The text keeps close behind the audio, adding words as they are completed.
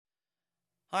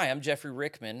Hi, I'm Jeffrey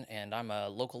Rickman, and I'm a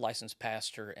local licensed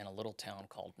pastor in a little town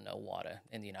called Nowata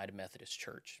in the United Methodist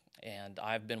Church. And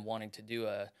I've been wanting to do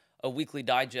a weekly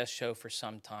digest show for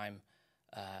some time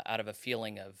out of a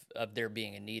feeling of there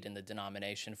being a need in the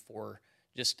denomination for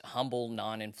just humble,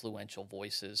 non influential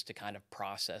voices to kind of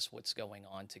process what's going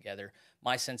on together.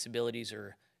 My sensibilities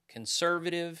are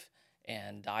conservative,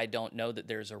 and I don't know that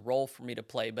there's a role for me to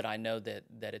play, but I know that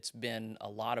it's been a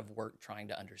lot of work trying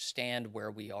to understand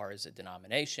where we are as a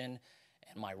denomination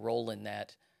and my role in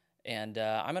that. And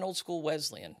I'm an old school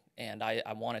Wesleyan, and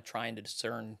I want to try and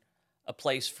discern a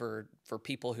place for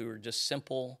people who are just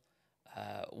simple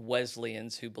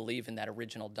Wesleyans who believe in that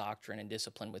original doctrine and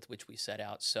discipline with which we set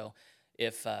out. So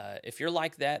if you're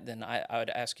like that, then I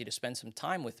would ask you to spend some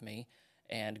time with me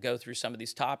and go through some of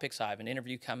these topics. I have an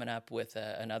interview coming up with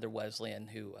another Wesleyan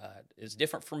who is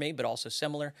different from me, but also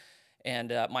similar.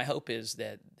 And my hope is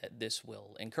that this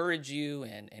will encourage you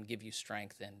and give you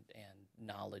strength and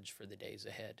knowledge for the days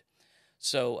ahead.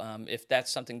 So if that's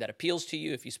something that appeals to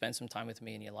you, if you spend some time with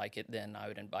me and you like it, then I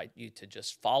would invite you to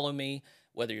just follow me,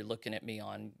 whether you're looking at me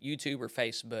on YouTube or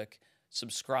Facebook,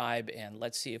 subscribe, and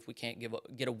let's see if we can't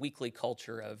get a weekly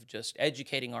culture of just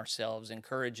educating ourselves,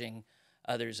 encouraging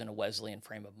others in a Wesleyan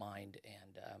frame of mind,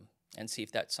 and see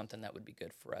if that's something that would be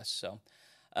good for us. So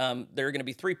there are going to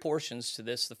be three portions to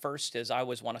this. The first is I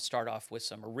always want to start off with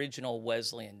some original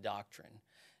Wesleyan doctrine,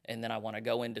 and then I want to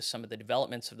go into some of the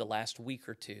developments of the last week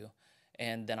or two,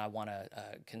 and then I want to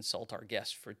consult our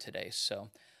guest for today. So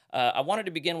I wanted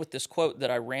to begin with this quote that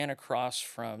I ran across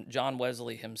from John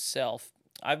Wesley himself.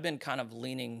 I've been kind of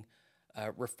leaning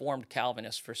Reformed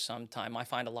Calvinist for some time. I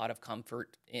find a lot of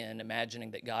comfort in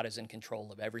imagining that God is in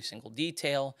control of every single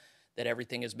detail, that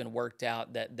everything has been worked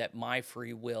out, that my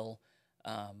free will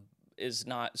is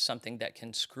not something that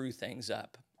can screw things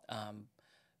up.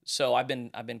 So I've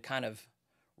been kind of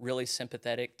really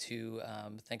sympathetic to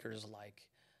thinkers like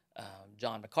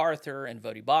John MacArthur and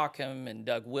Vodi Bakum and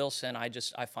Doug Wilson.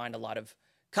 I find a lot of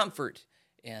comfort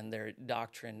in their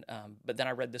doctrine. But then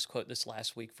I read this quote this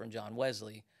last week from John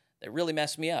Wesley that really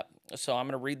messed me up. So I'm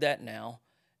going to read that now,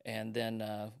 and then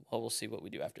we'll see what we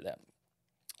do after that.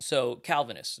 So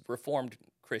Calvinists, Reformed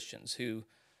Christians who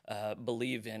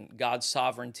believe in God's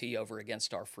sovereignty over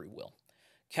against our free will.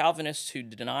 Calvinists who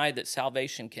deny that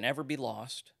salvation can ever be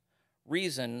lost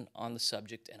reason on the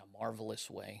subject in a marvelous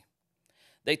way.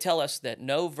 They tell us that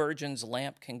no virgin's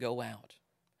lamp can go out.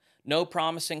 No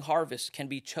promising harvest can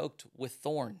be choked with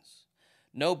thorns.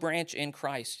 No branch in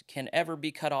Christ can ever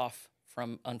be cut off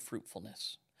from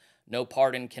unfruitfulness. No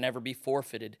pardon can ever be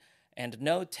forfeited, and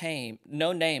no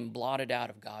name blotted out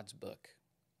of God's book.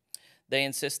 They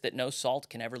insist that no salt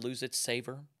can ever lose its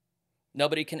savor.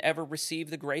 Nobody can ever receive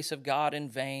the grace of God in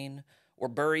vain, or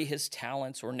bury his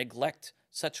talents, or neglect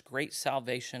such great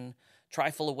salvation,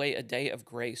 trifle away a day of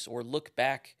grace, or look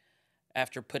back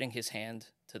after putting his hand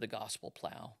to the gospel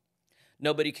plow.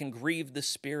 Nobody can grieve the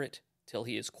Spirit till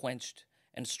he is quenched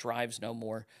and strives no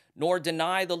more, nor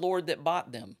deny the Lord that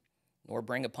bought them, nor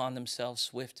bring upon themselves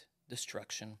swift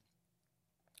destruction.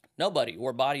 Nobody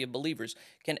or body of believers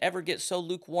can ever get so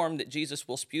lukewarm that Jesus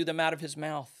will spew them out of his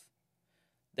mouth.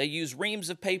 They use reams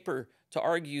of paper to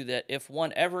argue that if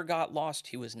one ever got lost,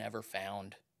 he was never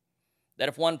found. That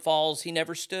if one falls, he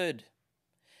never stood.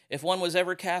 If one was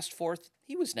ever cast forth,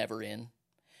 he was never in.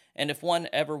 And if one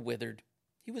ever withered,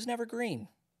 he was never green.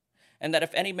 And that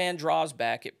if any man draws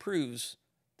back, it proves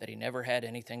that he never had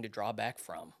anything to draw back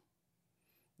from.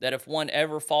 That if one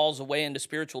ever falls away into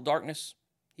spiritual darkness,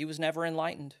 he was never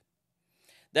enlightened.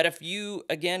 That if you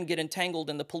again get entangled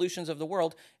in the pollutions of the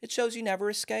world, it shows you never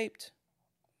escaped.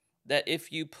 That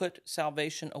if you put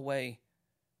salvation away,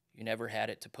 you never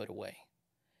had it to put away.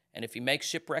 And if you make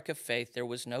shipwreck of faith, there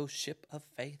was no ship of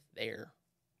faith there.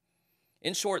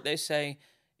 In short, they say,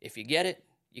 if you get it,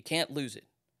 you can't lose it.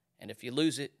 And if you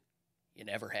lose it, you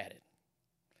never had it.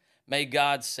 May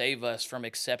God save us from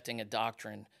accepting a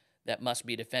doctrine that must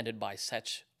be defended by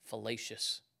such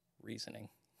fallacious reasoning.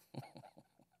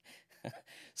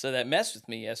 So that messed with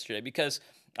me yesterday because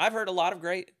I've heard a lot of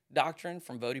great doctrine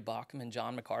from Vodi Bakum and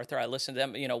John MacArthur. I listened to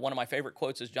them. You know, one of my favorite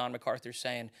quotes is John MacArthur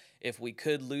saying, if we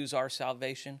could lose our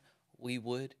salvation, we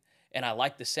would. And I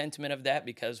like the sentiment of that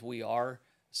because we are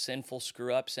sinful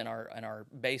screw-ups in our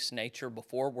base nature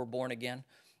before we're born again.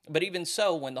 But even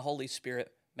so, when the Holy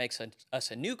Spirit makes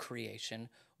us a new creation,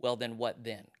 well, then what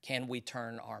then? Can we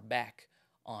turn our back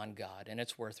on God? And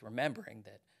it's worth remembering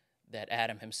that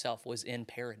Adam himself was in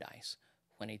paradise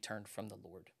when he turned from the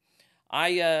Lord.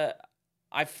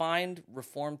 I find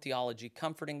Reformed theology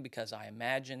comforting because I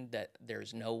imagine that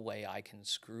there's no way I can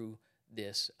screw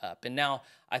this up. And now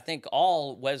I think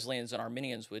all Wesleyans and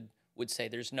Arminians would would say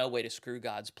there's no way to screw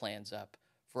God's plans up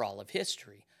for all of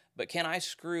history. But can I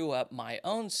screw up my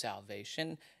own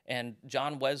salvation? And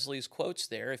John Wesley's quotes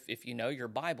there, if you know your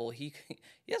Bible, he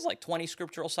has like 20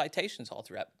 scriptural citations all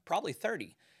throughout, probably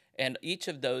 30. And each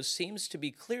of those seems to be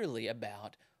clearly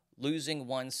about losing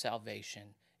one's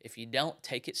salvation if you don't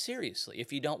take it seriously,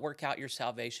 if you don't work out your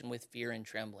salvation with fear and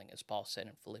trembling, as Paul said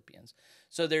in Philippians.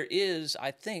 So there is, I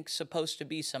think, supposed to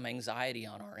be some anxiety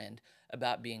on our end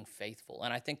about being faithful.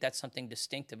 And I think that's something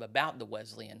distinctive about the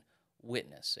Wesleyan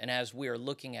witness. And as we are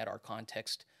looking at our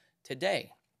context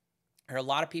today, there are a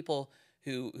lot of people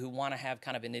who want to have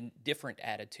kind of an indifferent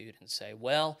attitude and say,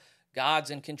 well,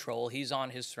 God's in control. He's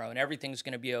on his throne. Everything's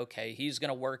going to be okay. He's going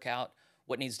to work out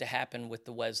what needs to happen with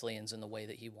the Wesleyans in the way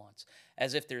that he wants,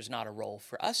 as if there's not a role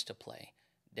for us to play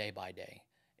day by day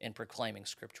in proclaiming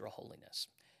scriptural holiness.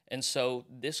 And so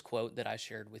this quote that I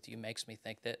shared with you makes me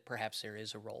think that perhaps there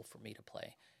is a role for me to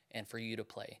play and for you to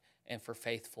play and for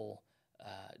faithful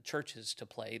churches to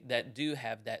play that do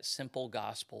have that simple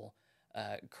gospel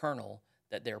kernel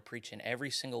that they're preaching every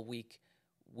single week.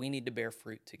 We need to bear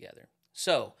fruit together.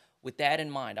 So with that in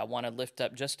mind, I want to lift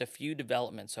up just a few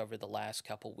developments over the last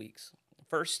couple weeks.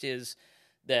 First is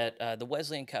that the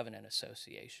Wesleyan Covenant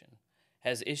Association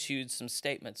has issued some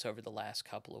statements over the last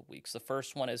couple of weeks. The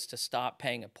first one is to stop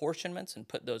paying apportionments and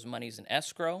put those monies in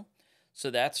escrow.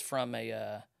 So that's from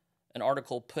an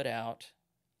article put out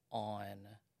on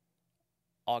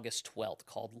August 12th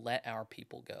called Let Our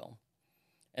People Go.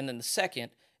 And then the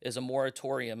second is a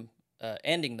moratorium,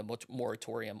 ending the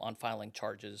moratorium on filing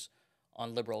charges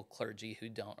on liberal clergy who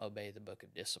don't obey the Book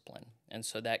of Discipline. And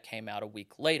so that came out a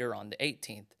week later on the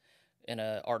 18th in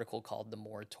an article called The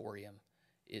Moratorium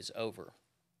is Over.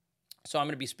 So I'm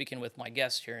going to be speaking with my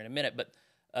guests here in a minute but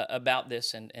about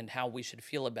this and how we should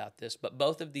feel about this. But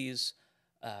both of these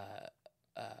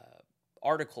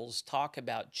articles talk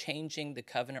about changing the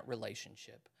covenant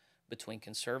relationship between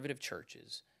conservative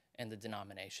churches and the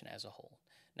denomination as a whole.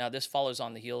 Now, this follows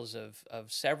on the heels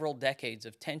of several decades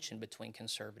of tension between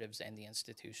conservatives and the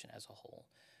institution as a whole.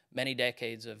 Many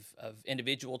decades of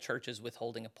individual churches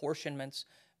withholding apportionments,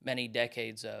 many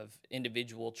decades of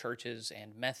individual churches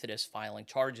and Methodists filing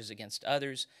charges against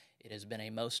others. It has been a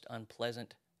most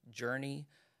unpleasant journey.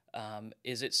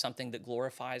 Is it something that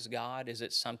glorifies God? Is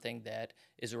it something that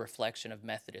is a reflection of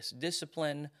Methodist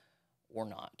discipline or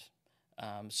not?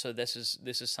 So this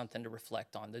is something to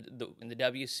reflect on. The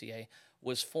WCA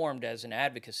was formed as an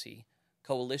advocacy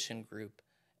coalition group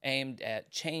aimed at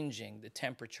changing the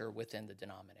temperature within the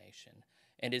denomination.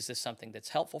 And is this something that's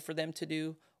helpful for them to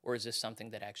do, or is this something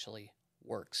that actually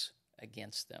works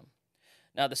against them?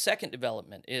 Now, the second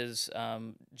development is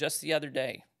just the other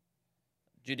day,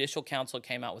 Judicial Council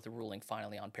came out with a ruling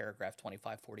finally on paragraph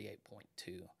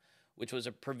 2548.2, which was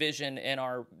a provision in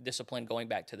our discipline going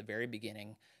back to the very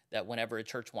beginning that whenever a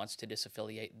church wants to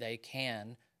disaffiliate, they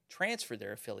can transfer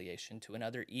their affiliation to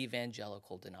another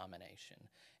evangelical denomination.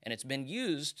 And it's been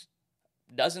used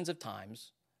dozens of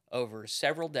times over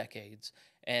several decades,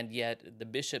 and yet the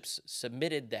bishops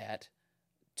submitted that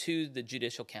to the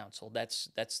Judicial Council. That's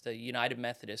the United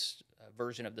Methodist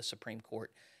version of the Supreme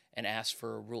Court, and asked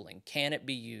for a ruling. Can it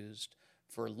be used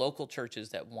for local churches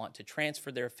that want to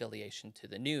transfer their affiliation to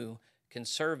the new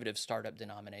conservative startup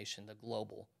denomination, the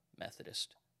Global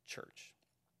Methodist Church?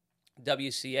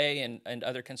 WCA and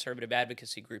other conservative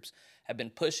advocacy groups have been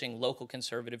pushing local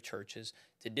conservative churches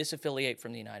to disaffiliate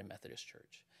from the United Methodist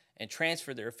Church and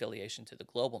transfer their affiliation to the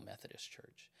Global Methodist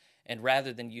Church. And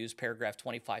rather than use paragraph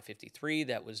 2553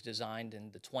 that was designed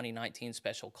in the 2019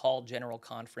 Special Call General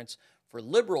Conference for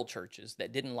liberal churches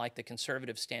that didn't like the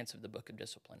conservative stance of the Book of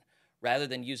Discipline, rather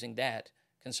than using that,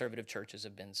 conservative churches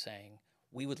have been saying,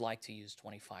 we would like to use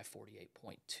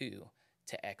 2548.2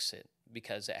 to exit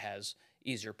because it has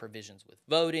easier provisions with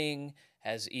voting,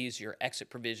 has easier exit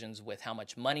provisions with how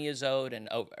much money is owed and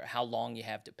how long you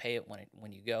have to pay it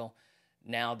when you go.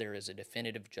 Now there is a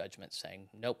definitive judgment saying,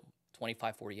 nope,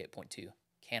 2548.2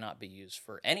 cannot be used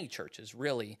for any churches,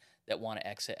 really, that want to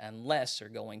exit unless they're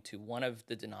going to one of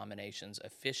the denominations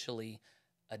officially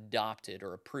adopted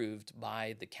or approved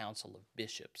by the Council of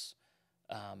Bishops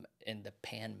in the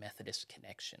Pan-Methodist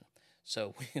connection.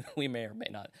 So we may or may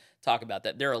not talk about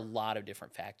that. There are a lot of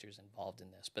different factors involved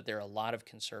in this, but there are a lot of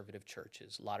conservative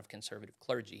churches, a lot of conservative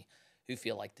clergy who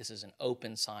feel like this is an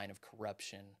open sign of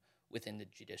corruption within the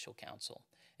Judicial Council.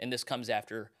 And this comes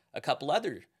after a couple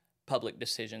other public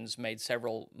decisions made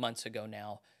several months ago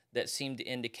now that seem to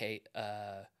indicate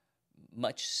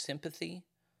much sympathy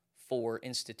for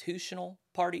institutional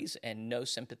parties and no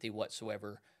sympathy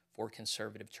whatsoever for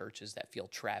conservative churches that feel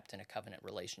trapped in a covenant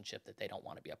relationship that they don't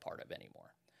want to be a part of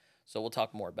anymore. So we'll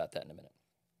talk more about that in a minute.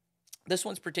 This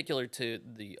one's particular to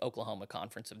the Oklahoma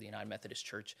Conference of the United Methodist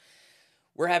Church.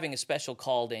 We're having a special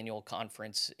called annual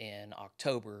conference in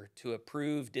October to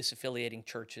approve disaffiliating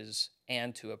churches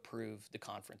and to approve the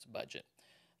conference budget.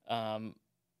 Um,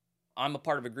 I'm a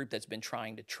part of a group that's been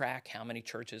trying to track how many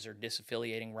churches are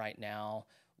disaffiliating right now,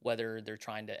 whether they're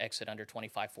trying to exit under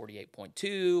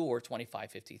 2548.2 or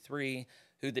 2553,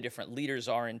 who the different leaders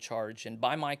are in charge. And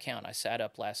by my count, I sat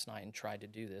up last night and tried to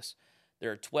do this.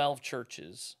 There are 12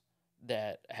 churches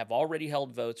that have already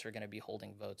held votes or are going to be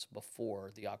holding votes before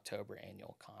the October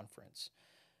annual conference.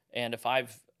 And if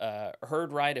I've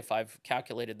heard right, if I've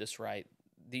calculated this right,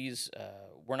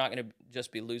 we're not going to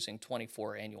just be losing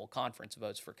 24 annual conference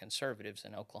votes for conservatives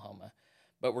in Oklahoma,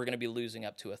 but we're going to be losing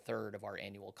up to a third of our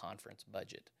annual conference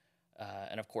budget.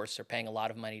 And of course, they're paying a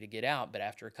lot of money to get out, but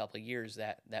after a couple of years,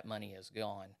 that money is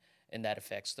gone, and that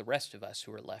affects the rest of us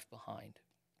who are left behind.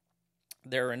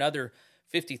 There are another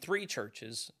 53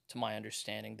 churches, to my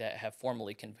understanding, that have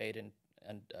formally conveyed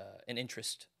an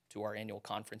interest to our annual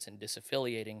conference in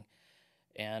disaffiliating,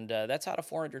 and that's out of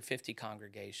 450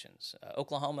 congregations.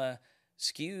 Oklahoma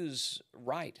skews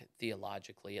right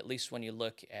theologically, at least when you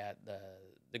look at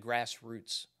the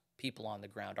grassroots people on the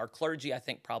ground. Our clergy, I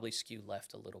think, probably skew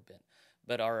left a little bit,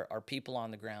 but our people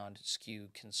on the ground skew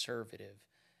conservative.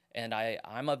 And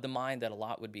I'm of the mind that a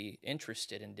lot would be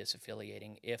interested in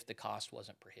disaffiliating if the cost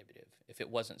wasn't prohibitive, if it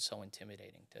wasn't so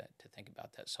intimidating to think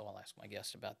about that. So I'll ask my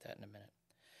guest about that in a minute.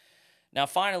 Now,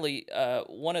 finally,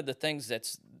 one of the things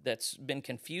that's been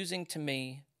confusing to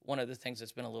me, one of the things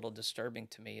that's been a little disturbing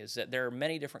to me, is that there are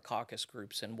many different caucus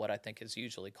groups in what I think is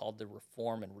usually called the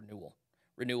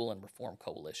Renewal and Reform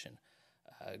Coalition.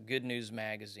 Good News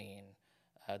Magazine,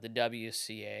 the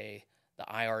WCA, the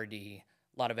IRD, a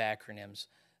lot of acronyms.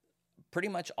 Pretty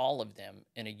much all of them,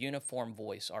 in a uniform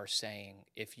voice, are saying,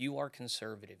 if you are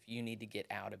conservative, you need to get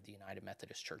out of the United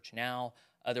Methodist Church now,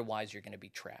 otherwise you're going to be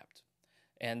trapped.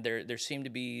 And there seem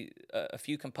to be a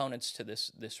few components to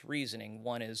this reasoning.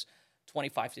 One is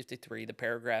 2553, the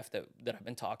paragraph that I've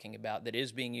been talking about, that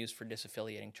is being used for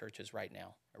disaffiliating churches right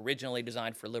now. Originally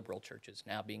designed for liberal churches,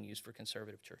 now being used for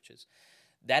conservative churches.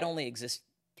 That only exists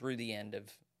through the end of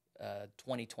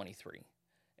 2023.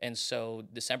 And so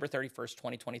December 31st,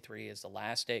 2023 is the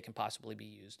last day it can possibly be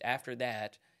used. After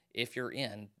that, if you're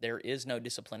in, there is no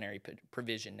disciplinary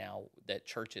provision now that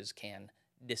churches can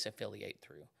disaffiliate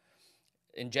through.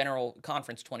 In General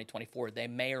Conference 2024, they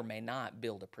may or may not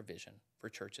build a provision for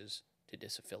churches to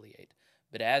disaffiliate.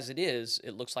 But as it is,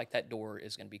 it looks like that door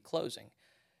is going to be closing.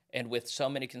 And with so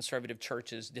many conservative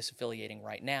churches disaffiliating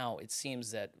right now, it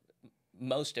seems that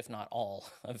most, if not all,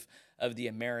 of the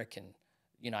American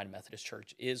United Methodist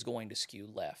Church is going to skew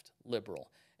left, liberal.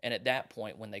 And at that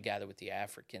point, when they gather with the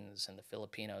Africans and the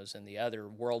Filipinos and the other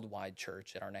worldwide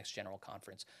church at our next General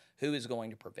Conference, who is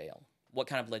going to prevail? What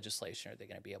kind of legislation are they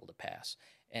going to be able to pass?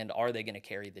 And are they going to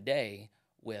carry the day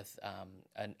with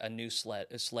a new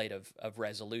slate of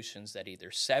resolutions that either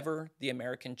sever the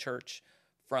American church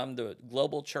from the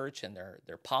global church and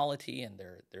their polity and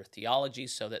their theology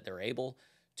so that they're able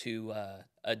to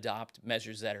adopt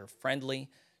measures that are friendly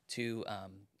to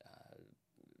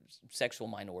sexual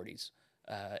minorities,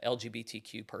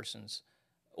 LGBTQ persons,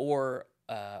 or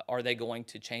are they going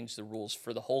to change the rules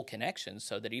for the whole connection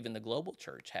so that even the global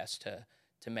church has to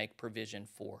make provision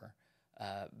for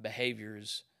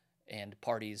behaviors and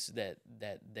parties that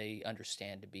they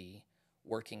understand to be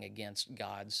working against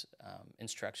God's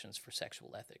instructions for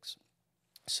sexual ethics?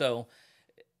 So,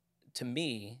 to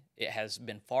me, it has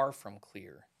been far from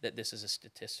clear that this is a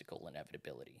statistical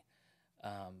inevitability.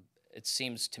 It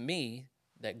seems to me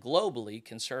that globally,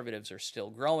 conservatives are still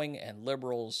growing and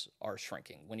liberals are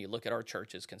shrinking. When you look at our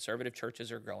churches, conservative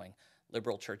churches are growing,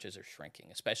 liberal churches are shrinking,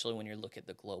 especially when you look at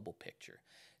the global picture.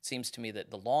 It seems to me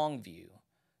that the long view,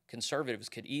 conservatives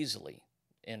could easily,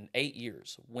 in 8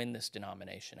 years, win this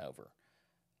denomination over.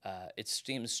 It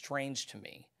seems strange to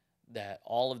me that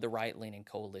all of the right-leaning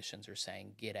coalitions are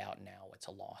saying, get out now, it's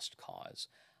a lost cause.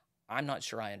 I'm not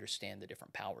sure I understand the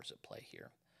different powers at play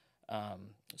here.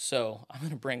 So I'm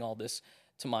going to bring all this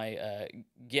to my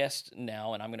guest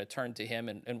now, and I'm going to turn to him,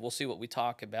 and we'll see what we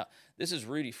talk about. This is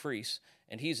Rudy Freese,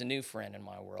 and he's a new friend in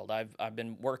my world. I've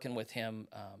been working with him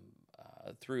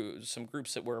through some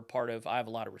groups that we're a part of. I have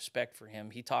a lot of respect for him.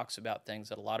 He talks about things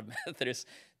that a lot of Methodists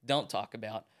don't talk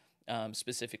about,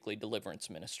 specifically deliverance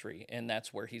ministry, and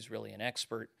that's where he's really an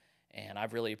expert, and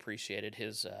I've really appreciated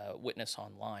his witness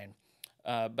online.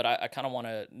 But I kind of want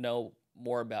to know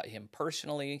more about him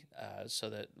personally so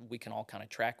that we can all kind of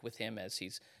track with him as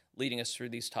he's leading us through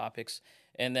these topics.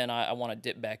 And then I want to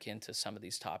dip back into some of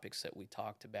these topics that we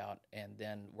talked about, and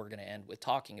then we're going to end with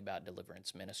talking about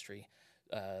deliverance ministry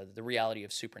the reality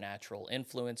of supernatural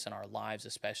influence in our lives,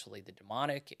 especially the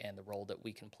demonic, and the role that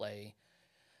we can play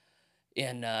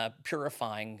in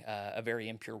purifying a very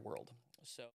impure world.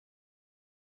 So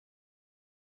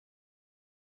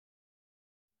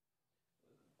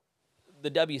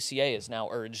the WCA has now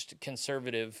urged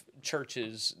conservative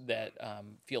churches that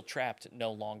feel trapped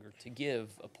no longer to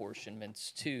give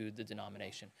apportionments to the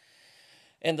denomination.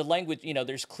 And the language,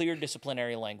 there's clear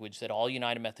disciplinary language that all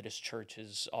United Methodist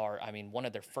churches are. I mean, one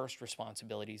of their first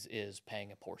responsibilities is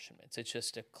paying apportionments. It's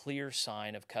just a clear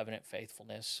sign of covenant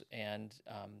faithfulness. And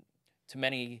to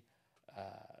many,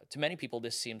 to many people,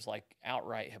 this seems like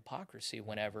outright hypocrisy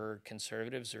whenever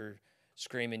conservatives are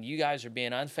screaming, "You guys are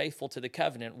being unfaithful to the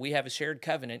covenant. We have a shared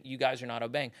covenant. You guys are not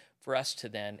obeying." For us to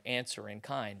then answer in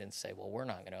kind and say, "Well, we're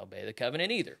not going to obey the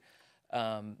covenant either."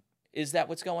 Is that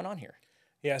what's going on here?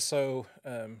 Yeah, so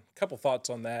a couple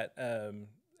thoughts on that,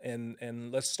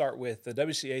 and let's start with the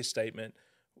WCA statement.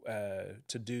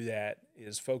 To do that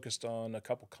is focused on a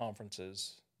couple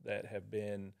conferences that have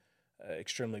been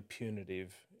extremely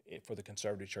punitive for the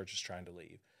conservative churches trying to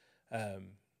leave.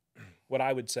 What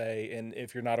I would say, and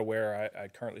if you're not aware, I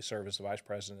currently serve as the vice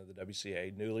president of the WCA,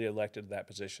 newly elected to that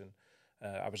position.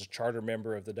 I was a charter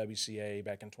member of the WCA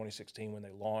back in 2016 when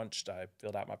they launched. I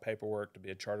filled out my paperwork to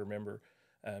be a charter member.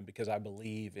 Because I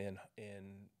believe in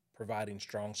providing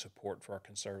strong support for our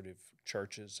conservative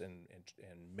churches and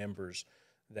members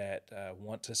that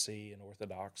want to see an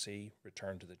orthodoxy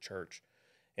return to the church.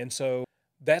 And so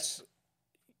that's,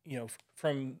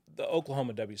 from the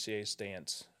Oklahoma WCA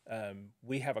stance,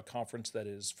 we have a conference that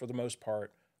is, for the most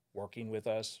part, working with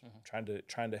us,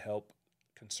 trying to help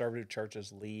conservative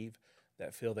churches leave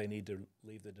that feel they need to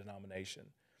leave the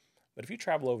denomination. But if you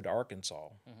travel over to Arkansas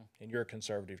and you're a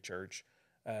conservative church,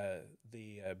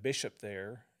 the bishop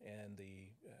there and the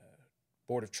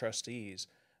board of trustees,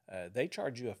 they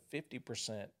charge you a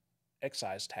 50%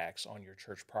 excise tax on your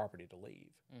church property to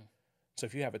leave. So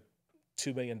if you have a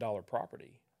 $2 million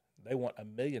property, they want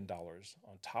 $1 million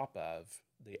on top of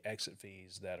the exit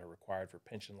fees that are required for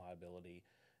pension liability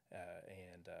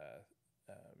and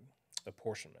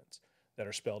apportionments that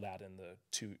are spelled out in the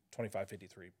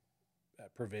 2553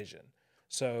 provision.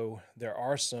 So there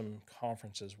are some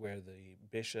conferences where the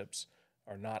bishops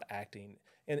are not acting,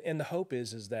 and the hope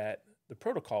is that the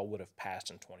protocol would have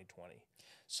passed in 2020.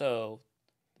 So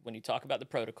when you talk about the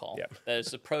protocol, that is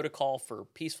the protocol for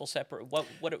peaceful separate. What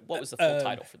was the full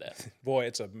title for that? Boy,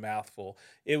 it's a mouthful.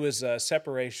 It was a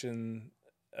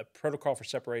protocol for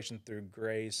separation through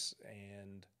grace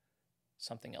and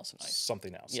something else nice.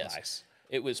 Something else nice.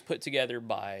 It was put together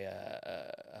by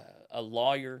a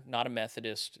lawyer, not a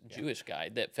Methodist Jewish guy,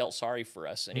 that felt sorry for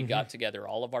us, and he got together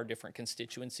all of our different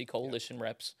constituency coalition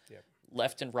reps,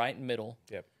 left and right and middle.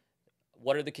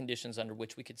 What are the conditions under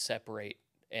which we could separate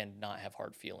and not have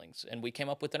hard feelings? And we came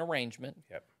up with an arrangement,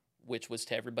 which was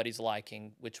to everybody's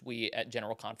liking, which we at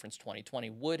General Conference 2020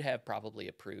 would have probably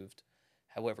approved.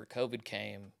 However, COVID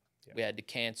came, we had to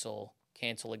cancel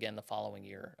again the following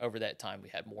year. Over that time, we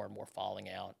had more and more falling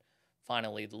out.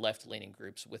 Finally, the left-leaning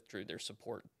groups withdrew their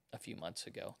support a few months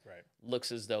ago.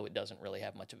 Looks as though it doesn't really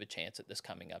have much of a chance at this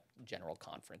coming up General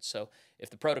Conference. So if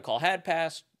the protocol had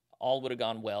passed, all would have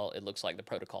gone well. It looks like the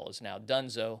protocol is now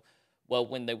donezo. Well,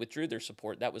 when they withdrew their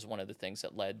support, that was one of the things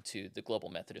that led to the Global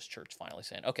Methodist Church finally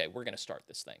saying, okay, we're going to start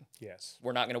this thing.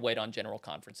 We're not going to wait on General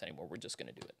Conference anymore. We're just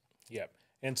going to do it.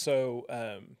 And so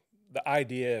the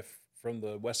idea from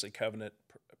the Wesley Covenant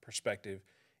perspective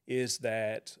is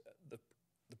that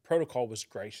the protocol was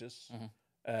gracious,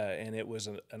 and it was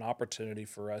an opportunity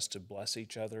for us to bless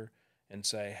each other and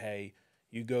say, hey,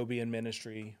 you go be in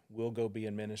ministry, we'll go be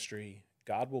in ministry.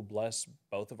 God will bless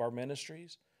both of our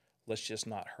ministries. Let's just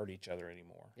not hurt each other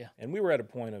anymore. And we were at a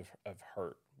point of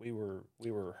hurt. We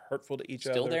were hurtful to each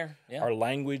other. Still there. Our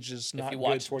language is not good toward each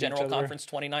other. If you watched General Conference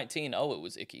 2019, it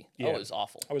was icky. Oh, it was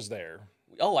awful. I was there.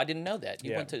 Oh, I didn't know that.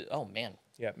 You went to, oh, man.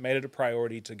 Made it a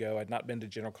priority to go. I'd not been to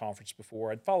General Conference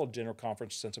before. I'd followed General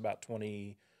Conference since about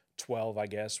 2012, I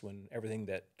guess, when everything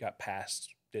that got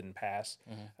passed didn't pass.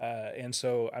 And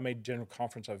so I made General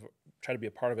Conference. I've tried to be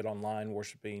a part of it online,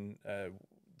 worshiping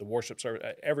the worship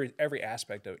service, every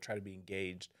aspect of it, try to be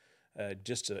engaged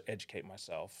just to educate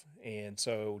myself. And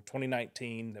so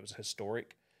 2019, that was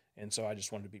historic. And so I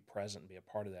just wanted to be present and be a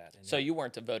part of that. And so you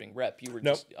weren't a voting rep. You were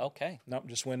just, okay. Nope,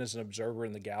 just went as an observer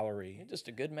in the gallery. You're just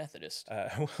a good Methodist.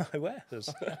 I was,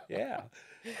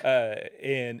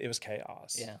 and it was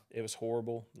chaos. It was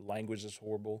horrible. The language is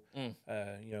horrible.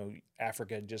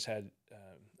 Africa just had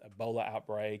Ebola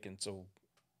outbreak, and so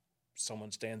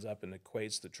someone stands up and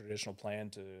equates the traditional plan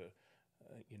to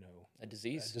A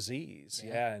disease. disease.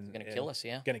 Yeah, Yeah, it's and gonna kill us.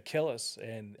 Yeah, going to kill us.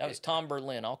 And that was Tom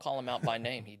Berlin. I'll call him out by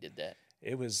name. He did that.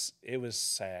 it was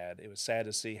sad. It was sad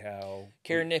to see how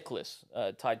Karen Nicholas,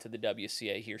 tied to the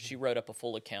WCA here, she wrote up a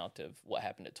full account of what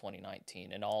happened at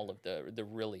 2019 and all of the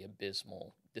really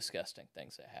abysmal, disgusting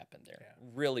things that happened there. Yeah.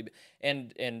 Really,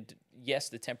 and yes,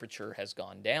 the temperature has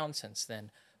gone down since then,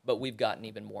 but we've gotten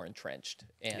even more entrenched,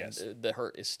 and Yes. the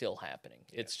hurt is still happening.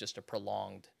 It's just a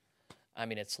prolonged. I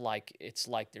mean, it's like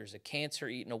there's a cancer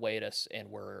eating away at us,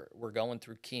 and we're going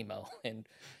through chemo, and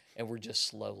we're just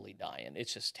slowly dying.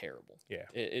 It's just terrible. Yeah.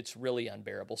 It's really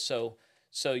unbearable. So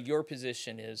your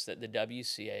position is that the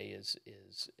WCA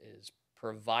is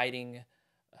providing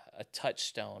a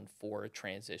touchstone for a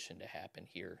transition to happen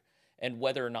here, and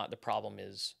whether or not the problem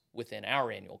is within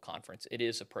our annual conference, it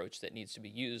is approach that needs to be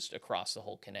used across the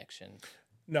whole connection.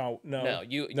 No,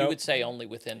 You would say only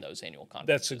within those annual conferences.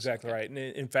 that's exactly right. And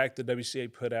in fact, the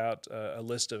WCA put out a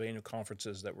list of annual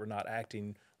conferences that were not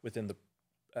acting within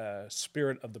the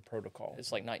spirit of the protocol.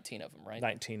 It's like 19 of them, right?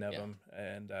 19 of them,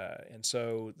 and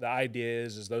so the idea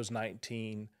is those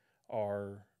 19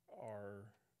 are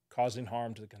causing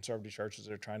harm to the conservative churches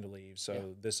that are trying to leave.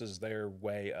 So this is their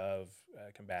way of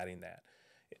combating that.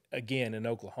 Again, in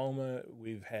Oklahoma,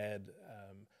 we've had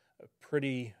a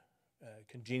pretty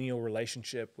congenial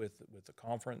relationship with the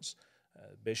conference,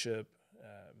 bishop,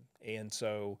 and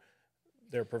so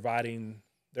they're providing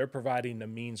a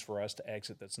means for us to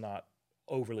exit that's not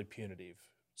overly punitive.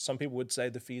 Some people would say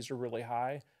the fees are really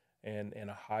high and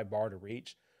a high bar to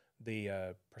reach.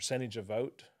 The percentage of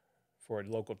vote for a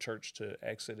local church to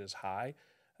exit is high,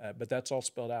 but that's all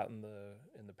spelled out in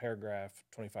the paragraph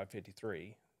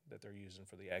 2553 that they're using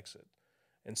for the exit.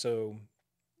 And so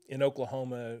in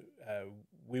Oklahoma,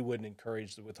 we wouldn't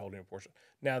encourage the withholding of portion.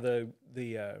 Now,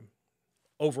 the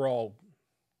overall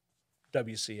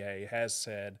WCA has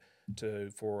said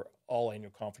for all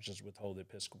annual conferences withhold the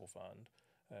Episcopal Fund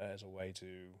as a way to.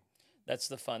 That's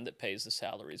the fund that pays the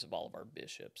salaries of all of our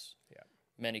bishops. Yeah.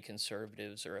 Many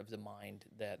conservatives are of the mind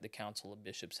that the Council of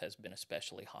Bishops has been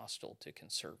especially hostile to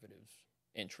conservative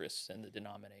interests in the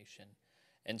denomination,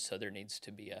 and so there needs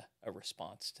to be a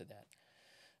response to that.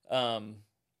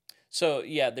 So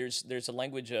yeah, there's a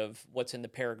language of what's in the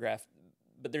paragraph,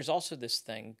 but there's also this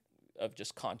thing of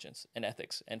just conscience and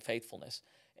ethics and faithfulness.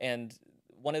 And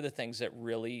one of the things that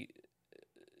really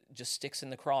just sticks in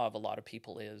the craw of a lot of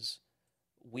people is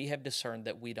we have discerned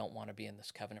that we don't want to be in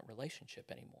this covenant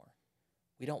relationship anymore.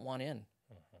 We don't want in.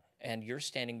 And you're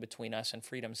standing between us and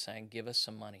freedom saying, give us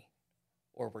some money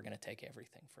or we're going to take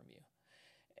everything from you.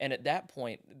 And at that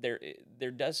point,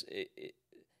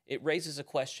 it raises a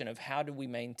question of how do we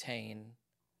maintain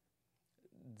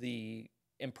the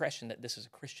impression that this is a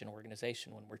Christian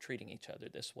organization when we're treating each other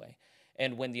this way,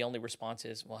 and when the only response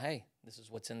is, well, hey, this is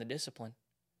what's in the discipline.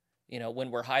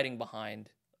 When we're hiding behind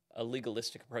a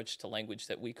legalistic approach to language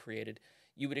that we created,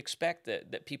 you would expect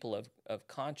that people of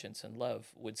conscience and love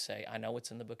would say, I know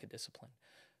it's in the book of discipline,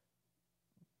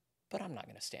 but I'm not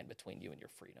going to stand between you and your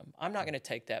freedom. I'm not going to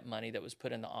take that money that was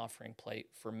put in the offering plate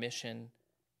for mission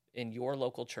in your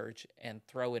local church and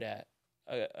throw it at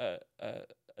at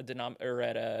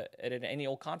an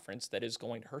annual conference that is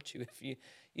going to hurt you if you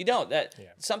don't.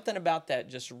 Something about that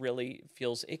just really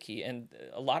feels icky, and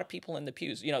a lot of people in the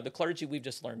pews, the clergy, we've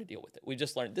just learned to deal with it. We've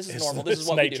just learned this is normal. This is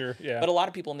what nature, we do. yeah. But a lot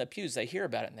of people in the pews, they hear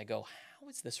about it and they go, "How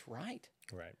is this right?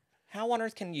 Right. How on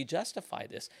earth can you justify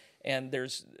this?" And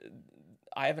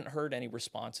I haven't heard any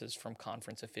responses from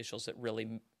conference officials that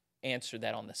really answer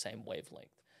that on the same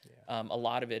wavelength. Yeah. A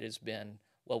lot of it has been,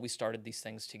 well, we started these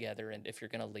things together, and if you're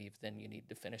going to leave, then you need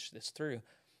to finish this through.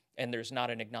 And there's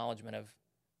not an acknowledgement of,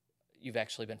 you've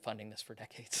actually been funding this for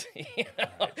decades.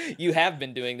 You have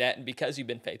been doing that, and because you've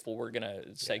been faithful, we're going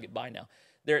to say goodbye now.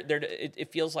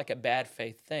 It feels like a bad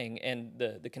faith thing, and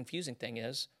the confusing thing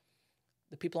is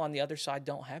the people on the other side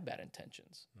don't have bad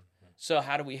intentions. Mm-hmm. So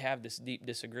how do we have this deep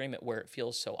disagreement where it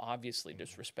feels so obviously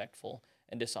disrespectful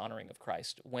and dishonoring of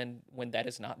Christ when that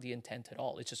is not the intent at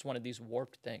all? It's just one of these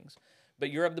warped things. But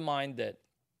you're of the mind that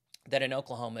in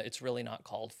Oklahoma, it's really not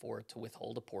called for to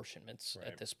withhold apportionments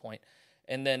at this point.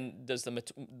 And then does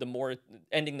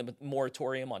ending the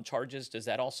moratorium on charges, does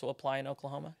that also apply in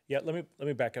Oklahoma? Yeah, let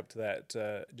me back up to that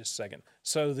just a second.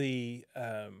 So the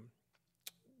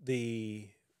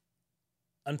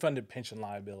unfunded pension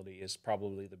liability is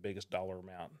probably the biggest dollar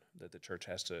amount that the church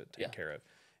has to take care of.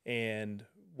 And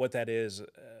what that is,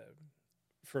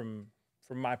 from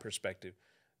my perspective,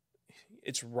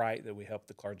 it's right that we help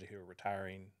the clergy who are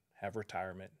retiring have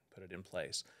retirement, put it in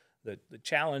place. The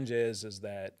challenge is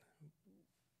that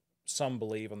some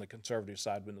believe on the conservative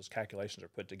side, when those calculations are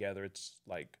put together, it's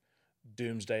like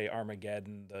doomsday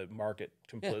Armageddon, the market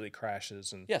completely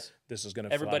crashes, and Yes. this is going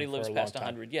to Everybody fund for lives a long past time.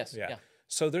 100. Yes. Yeah. Yeah.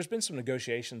 So there's been some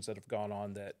negotiations that have gone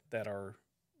on that are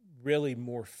really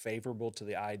more favorable to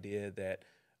the idea that,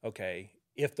 okay,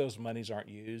 if those monies aren't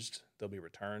used, they'll be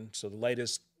returned. So the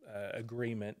latest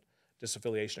agreement,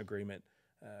 disaffiliation agreement,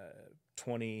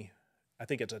 20, I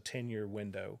think it's a 10-year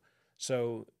window.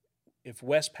 So if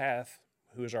Westpath,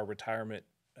 who is our retirement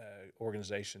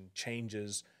organization,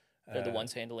 changes They're the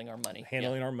ones handling our money.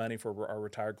 handling our money for our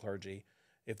retired clergy,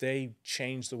 if they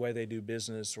change the way they do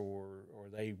business or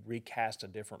they recast a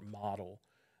different model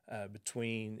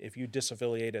between if you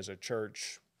disaffiliate as a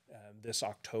church this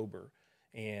October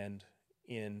and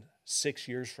in 6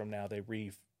 years from now they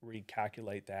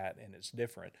recalculate that and it's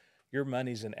different, your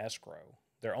money's in escrow.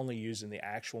 They're only using the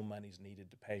actual monies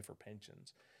needed to pay for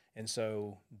pensions. And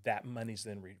so that money's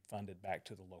then refunded back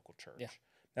to the local church. Yeah.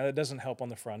 Now, that doesn't help on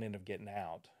the front end of getting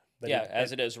out. But Yeah,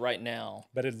 as it is right now,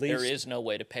 but at there least is no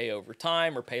way to pay over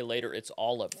time or pay later. It's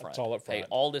all up front. It's all up Pay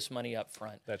front. all this money up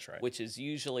front. That's right. Which is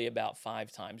usually about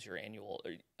 5 times your annual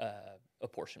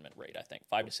apportionment rate, I think,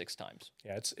 5 to 6 times.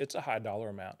 Yeah, it's a high dollar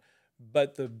amount.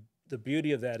 But the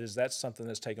beauty of that is that's something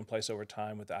that's taken place over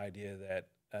time with the idea that,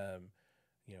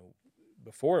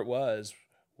 before it was,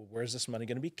 well, where's this money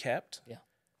going to be kept? Yeah.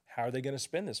 How are they going to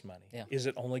spend this money? Yeah. Is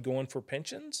it only going for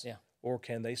pensions? Yeah. Or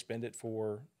can they spend it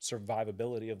for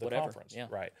survivability of the Whatever, conference? yeah.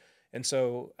 Right. And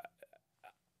so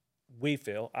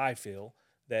I feel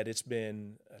that it's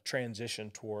been a transition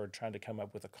toward trying to come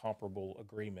up with a comparable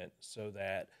agreement so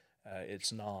that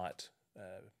it's not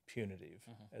punitive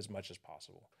as much as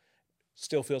possible.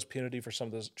 Still feels punitive for some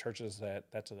of those churches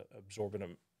that's an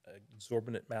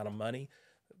exorbitant amount of money.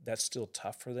 That's still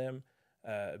tough for them.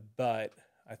 But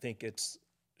I think it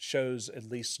shows at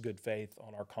least good faith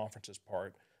on our conference's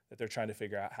part that they're trying to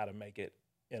figure out how to make it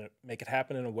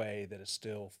happen in a way that is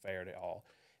still fair to all.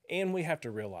 And we have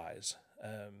to realize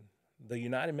the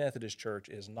United Methodist Church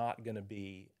is not going to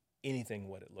be anything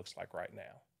what it looks like right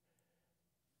now.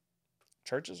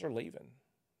 Churches are leaving.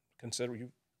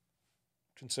 Considerable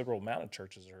amount of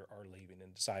churches are leaving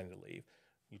and deciding to leave.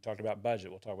 You talked about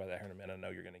budget. We'll talk about that here in a minute. I know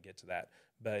you're going to get to that.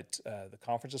 But the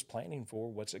conference is planning for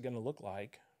what's it going to look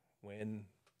like when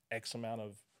X amount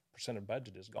of percent of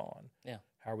budget is gone. Yeah.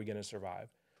 How are we going to survive?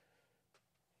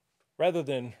 Rather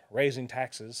than raising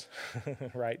taxes,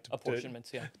 right?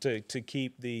 Apportionments, yeah. To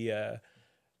keep the At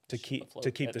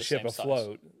ship same size.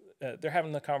 afloat, they're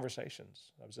having the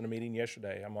conversations. I was in a meeting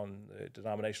yesterday. I'm on the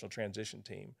denominational transition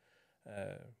team,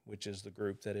 which is the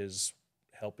group that is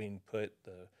helping put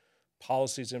the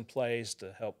policies in place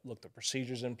to help look the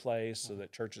procedures in place so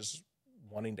that churches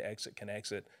wanting to exit can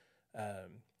exit.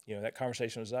 That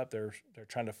conversation was up. They're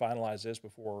trying to finalize this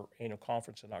before annual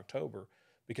conference in October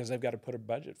because they've got to put a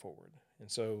budget forward, and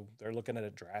so they're looking at a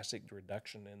drastic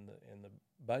reduction in the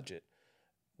budget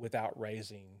without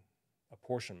raising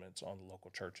apportionments on the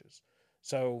local churches.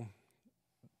 So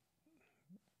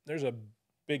there's a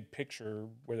big picture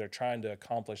where they're trying to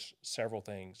accomplish several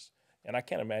things, and I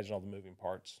can't imagine all the moving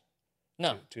parts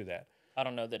to that. I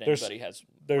don't know that anybody has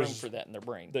room for that in their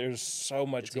brain. There's so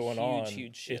much It's going a on.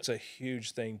 huge shift. It's a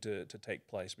huge thing to take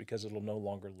place because it'll no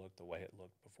longer look the way it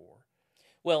looked before.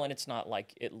 Well, and it's not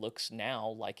like it looks now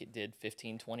like it did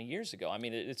 15, 20 years ago. I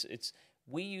mean,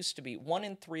 we used to be, 1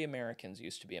 in 3 Americans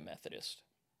used to be a Methodist.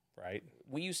 Right.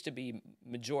 We used to be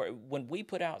majority, when we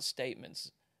put out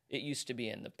statements, it used to be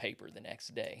in the paper the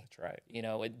next day. That's right.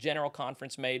 A general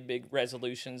conference made big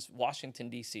resolutions.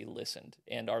 Washington, D.C. listened,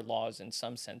 and our laws, in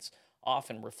some sense,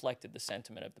 often reflected the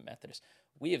sentiment of the Methodists.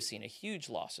 We have seen a huge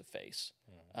loss of face,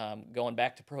 going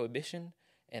back to Prohibition,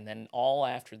 and then all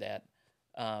after that.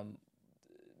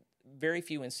 Very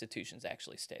few institutions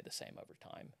actually stay the same over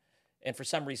time. And for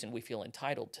some reason, we feel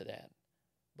entitled to that,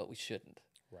 but we shouldn't.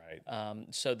 Right.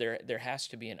 So there has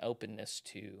to be an openness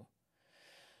to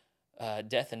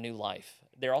death and new life.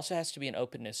 There also has to be an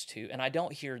openness to, and I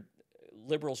don't hear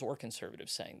liberals or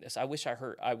conservatives saying this. I wish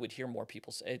I would hear more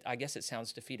people say it. I guess it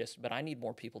sounds defeatist, but I need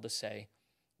more people to say,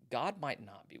 God might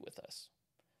not be with us.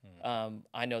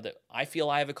 I know that I feel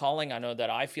I have a calling. I know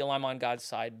that I feel I'm on God's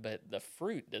side, but the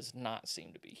fruit does not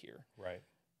seem to be here. Right.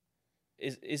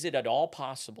 Is it at all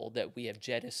possible that we have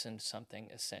jettisoned something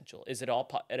essential? Is it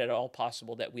at all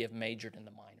possible that we have majored in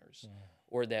the minors,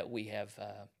 or that we have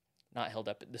not held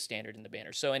up the standard in the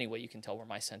banner? So anyway, you can tell where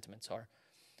my sentiments are.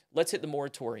 Let's hit the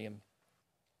moratorium.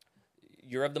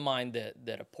 You're of the mind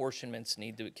that apportionments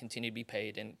need to continue to be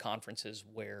paid in conferences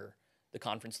where the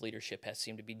conference leadership has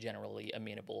seemed to be generally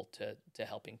amenable to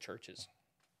helping churches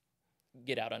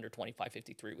get out under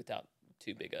 2553 without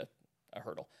too big a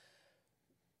hurdle.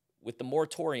 with the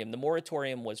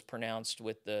moratorium was pronounced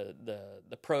with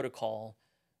the protocol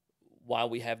while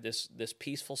we have this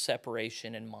peaceful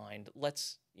separation in mind.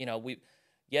 Let's,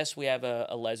 we have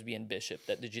a lesbian bishop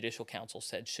that the Judicial Council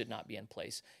said should not be in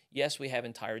place. Yes, we have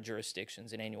entire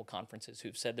jurisdictions and annual conferences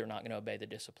who've said they're not going to obey the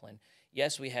discipline.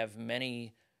 Yes, we have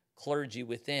many clergy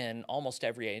within almost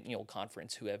every annual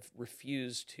conference who have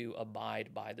refused to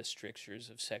abide by the strictures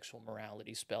of sexual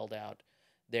morality spelled out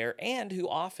there, and who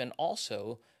often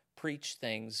also preach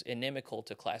things inimical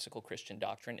to classical Christian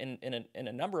doctrine in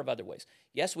a number of other ways.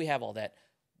 Yes, we have all that.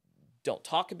 Don't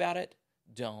talk about it.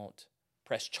 Don't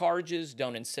press charges.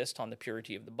 Don't insist on the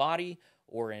purity of the body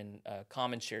or in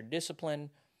common shared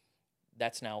discipline.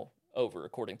 That's now over,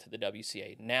 according to the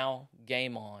WCA. Now,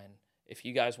 game on. If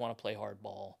you guys want to play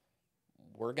hardball,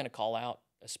 we're going to call out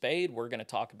a spade. We're going to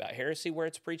talk about heresy where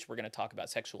it's preached. We're going to talk about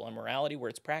sexual immorality where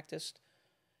it's practiced.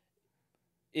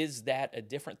 Is that a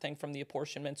different thing from the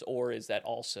apportionments, or is that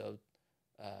also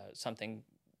something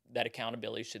that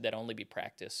accountability should that only be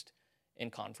practiced in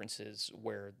conferences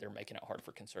where they're making it hard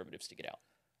for conservatives to get out?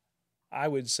 I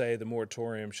would say the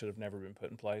moratorium should have never been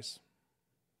put in place,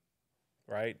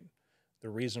 right? The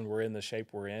reason we're in the shape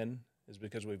we're in is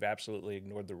because we've absolutely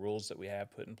ignored the rules that we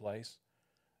have put in place.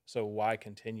 So why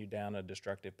continue down a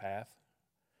destructive path?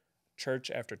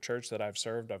 Church after church that I've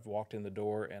served, I've walked in the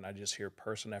door and I just hear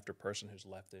person after person who's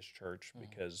left this church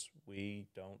because we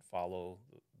don't follow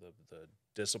the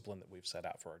discipline that we've set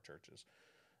out for our churches.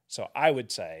 So I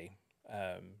would say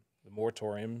the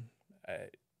moratorium,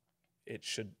 it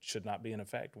should not be in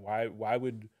effect. Why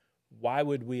would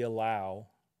we allow?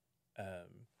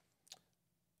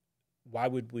 Why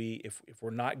would we, if we're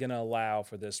not going to allow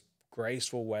for this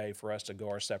graceful way for us to go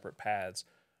our separate paths,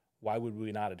 why would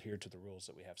we not adhere to the rules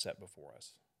that we have set before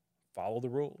us? Follow the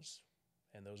rules,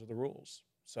 and those are the rules.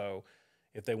 So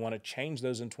if they want to change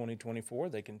those in 2024,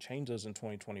 they can change those in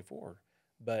 2024.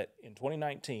 But in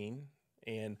 2019,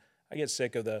 and I get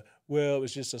sick of it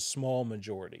was just a small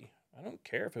majority. I don't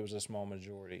care if it was a small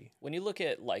majority. When you look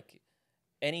at like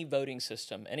any voting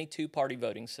system, any two-party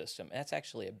voting system, that's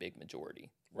actually a big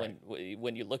majority. Right.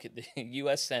 When you look at the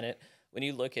U.S. Senate, when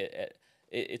you look at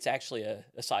it's actually a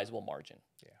sizable margin.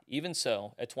 Yeah. Even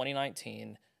so, at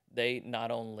 2019, they not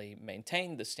only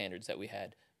maintained the standards that we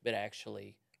had, but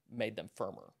actually made them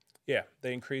firmer. Yeah,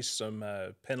 they increased some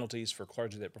penalties for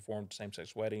clergy that performed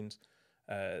same-sex weddings,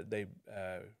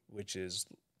 which is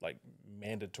like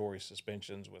mandatory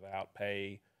suspensions without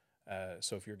pay.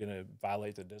 So if you're going to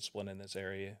violate the discipline in this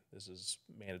area, this is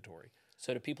mandatory.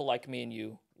 So to people like me and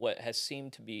you, what has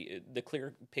seemed to be, the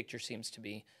clear picture seems to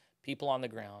be people on the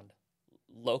ground,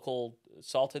 local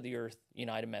salt-of-the-earth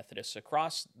United Methodists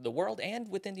across the world and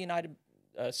within the United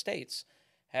States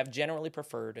have generally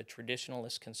preferred a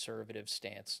traditionalist conservative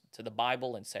stance to the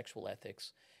Bible and sexual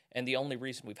ethics. And the only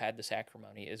reason we've had this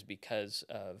acrimony is because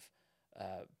of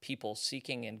people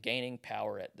seeking and gaining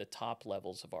power at the top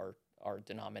levels of our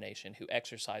denomination who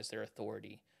exercise their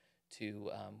authority to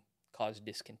cause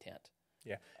discontent.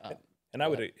 Yeah. And I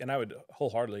would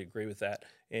wholeheartedly agree with that.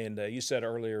 And you said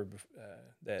earlier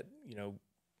that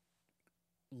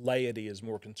laity is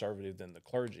more conservative than the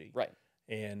clergy, right?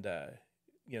 And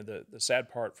the sad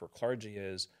part for clergy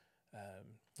is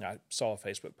I saw a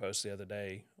Facebook post the other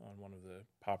day on one of the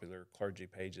popular clergy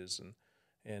pages,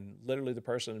 and literally the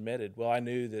person admitted, well, I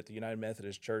knew that the United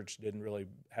Methodist Church didn't really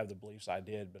have the beliefs I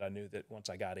did, but I knew that once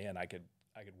I got in, I could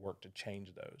work to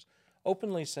change those.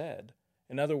 Openly said.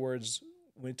 In other words,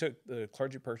 when the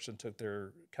clergy person took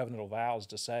their covenantal vows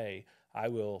to say, I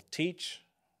will teach,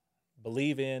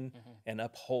 believe in, and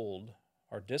uphold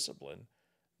our discipline,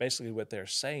 basically what they're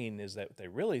saying is that what they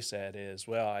really said is,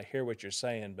 well, I hear what you're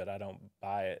saying, but I don't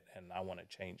buy it, and I want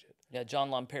to change it. Yeah, John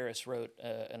Lomperis wrote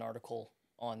an article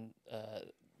on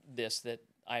this that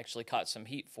I actually caught some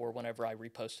heat for whenever I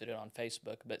reposted it on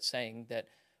Facebook, but saying that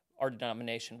our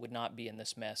denomination would not be in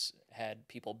this mess had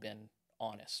people been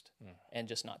honest and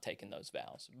just not taken those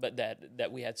vows, but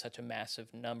that we had such a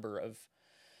massive number of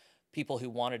people who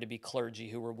wanted to be clergy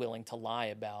who were willing to lie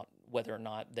about whether or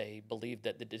not they believed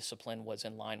that the discipline was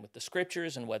in line with the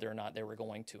scriptures and whether or not they were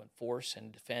going to enforce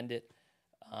and defend it.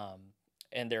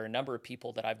 And there are a number of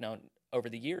people that I've known over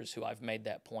the years who I've made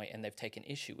that point and they've taken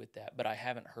issue with that, but I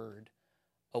haven't heard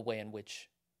a way in which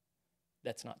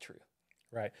that's not true.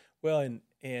 Right. Well,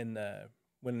 and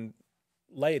when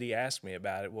laity asked me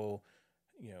about it, well,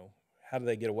 how do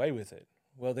they get away with it?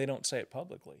 Well, they don't say it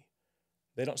publicly.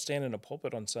 They don't stand in a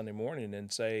pulpit on Sunday morning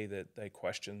and say that they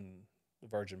question the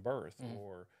virgin birth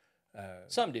or...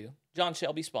 some do. John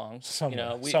Shelby Spong. Some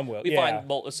will. We find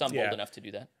some bold enough to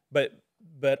do that. But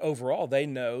but overall, they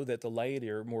know that the laity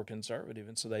are more conservative,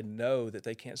 and so they know that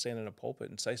they can't stand in a pulpit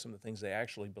and say some of the things they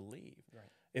actually believe. Right.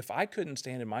 If I couldn't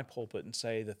stand in my pulpit and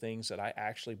say the things that I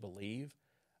actually believe,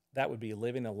 that would be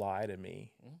living a lie to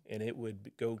me, and it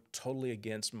would go totally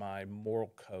against my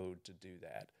moral code to do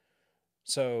that.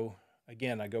 So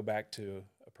again, I go back to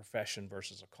a profession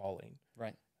versus a calling.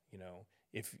 Right. You know,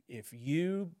 if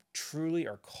you truly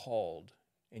are called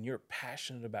and you're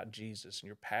passionate about Jesus and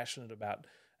you're passionate about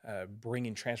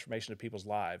bringing transformation to people's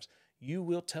lives, you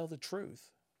will tell the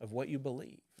truth of what you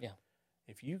believe. Yeah.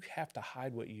 If you have to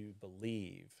hide what you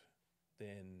believe,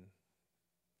 then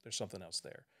there's something else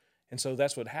there. And so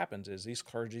that's what happens is these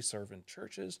clergy serve in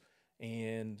churches,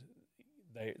 and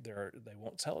they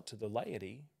won't tell it to the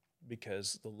laity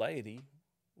because the laity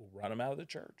will run them out of the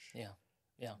church. Yeah.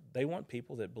 Yeah. They want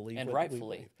people that believe And what rightfully,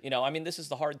 we believe. you know, I mean, this is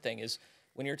the hard thing is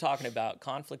when you're talking about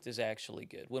conflict is actually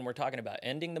good. When we're talking about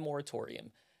ending the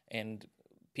moratorium and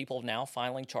people now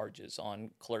filing charges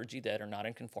on clergy that are not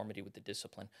in conformity with the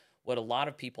discipline, what a lot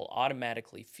of people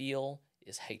automatically feel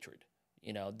is hatred.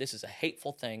 You know, this is a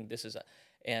hateful thing.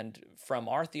 And from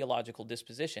our theological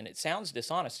disposition, it sounds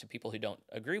dishonest to people who don't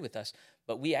agree with us,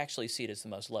 but we actually see it as the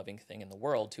most loving thing in the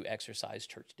world to exercise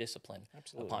church discipline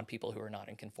upon people who are not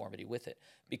in conformity with it.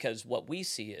 Because what we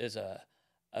see is a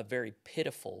very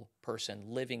pitiful person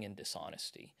living in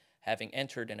dishonesty, having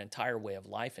entered an entire way of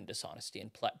life in dishonesty and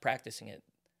practicing it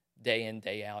day in,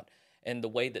 day out, and the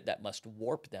way that must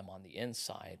warp them on the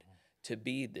inside to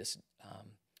be this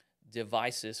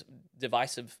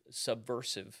divisive,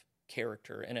 subversive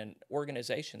character in an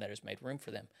organization that has made room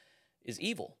for them is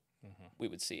evil, we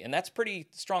would see. And that's pretty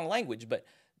strong language, but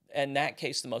in that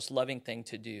case, the most loving thing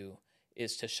to do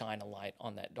is to shine a light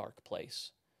on that dark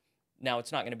place. Now,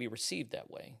 it's not going to be received that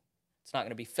way. It's not going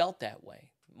to be felt that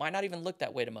way. It might not even look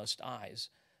that way to most eyes,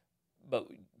 but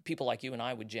people like you and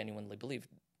I would genuinely believe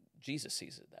Jesus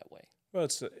sees it that way. Well,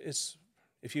 it's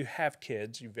if you have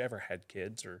kids, you've ever had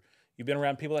kids, or you've been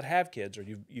around people that have kids, or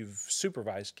you've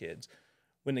supervised kids.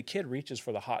 When the kid reaches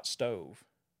for the hot stove,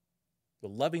 the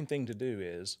loving thing to do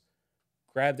is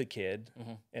grab the kid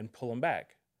and pull him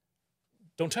back.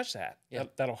 Don't touch that. Yeah.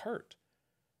 That'll hurt.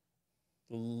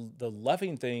 The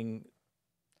loving thing.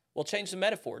 Well, change the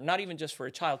metaphor. Not even just for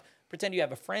a child. Pretend you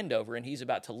have a friend over and he's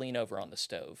about to lean over on the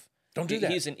stove. Don't do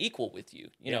that. He's an equal with you.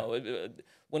 You know,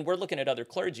 when we're looking at other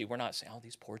clergy, we're not saying, "Oh,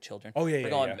 these poor children." Oh, yeah, we're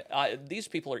yeah, going, these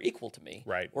people are equal to me,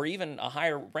 Right. Or even a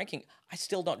higher ranking. I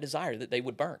still don't desire that they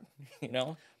would burn. You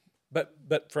know.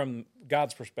 But from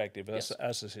God's perspective, Yes.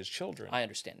 us as His children, I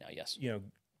understand now. Yes. you know,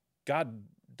 God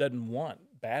doesn't want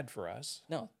bad for us.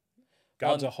 No.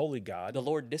 God's a holy God. The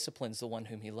Lord disciplines the one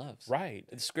whom He loves. Right.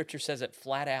 The Scripture says it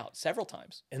flat out several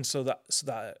times. And so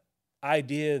the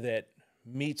idea that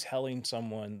me telling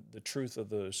someone the truth of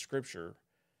the Scripture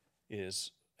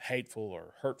is hateful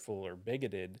or hurtful or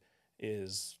bigoted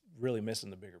is really missing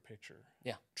the bigger picture.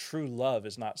 Yeah. True love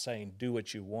is not saying do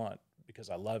what you want because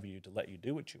I love you to let you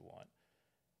do what you want.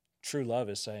 True love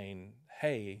is saying,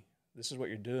 hey, this is what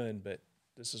you're doing, but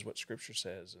this is what Scripture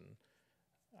says, and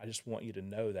I just want you to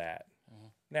know that.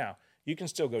 Now, you can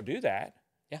still go do that.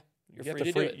 Yeah. You're You got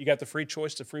free to do it. You got the free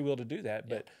choice, the free will to do that,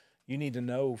 but you need to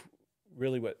know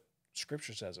really what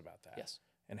Scripture says about that. Yes.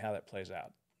 And how that plays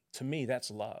out. To me,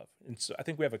 that's love. And so I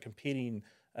think we have a competing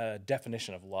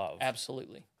definition of love.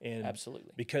 Absolutely. And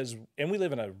Absolutely. Because we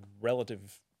live in a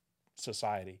relative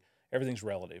society. Everything's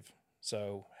relative.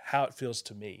 So how it feels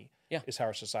to me is how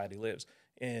our society lives.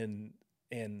 And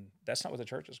that's not what the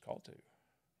church is called to.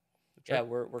 Yeah,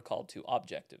 we're called to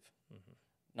objective,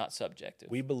 not subjective.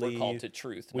 We believe- we're called to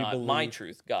truth, we not my believe-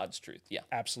 truth, God's truth. Yeah.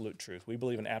 Absolute truth. We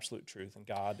believe in absolute truth, and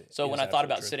God. So is when I thought absolute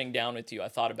about truth. sitting down with you, I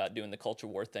thought about doing the culture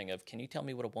war thing of, can you tell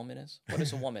me what a woman is? What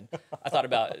is a woman? I thought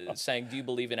about saying, do you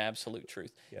believe in absolute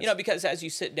truth? Yes. You know, because as you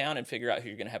sit down and figure out who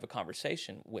you're going to have a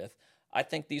conversation with, I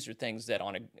think these are things that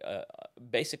on a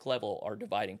basic level are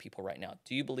dividing people right now.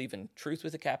 Do you believe in truth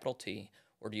with a capital T,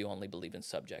 or do you only believe in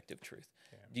subjective truth?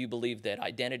 Do you believe that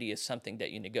identity is something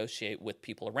that you negotiate with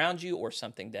people around you, or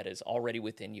something that is already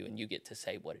within you and you get to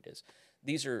say what it is?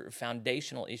 These are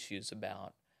foundational issues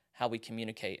about how we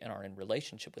communicate and are in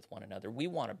relationship with one another. We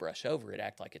want to brush over it,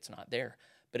 act like it's not there,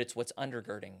 but it's what's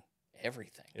undergirding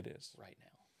everything. It is. Right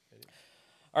now.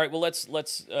 All right, well, let's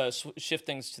shift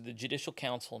things to the Judicial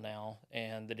Council now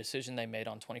and the decision they made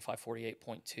on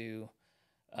 2548.2.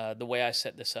 The way I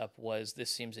set this up was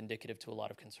this seems indicative to a lot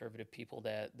of conservative people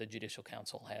that the Judicial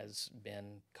Council has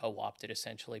been co-opted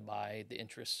essentially by the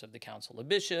interests of the Council of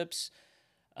Bishops.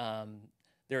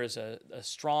 There is a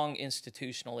strong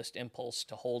institutionalist impulse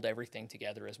to hold everything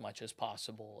together as much as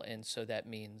possible, and so that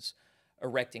means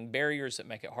erecting barriers that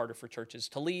make it harder for churches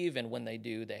to leave, and when they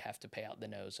do, they have to pay out the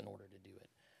nose in order to do it.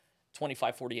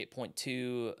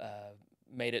 2548.2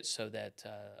 made it so that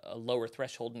a lower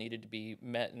threshold needed to be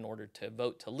met in order to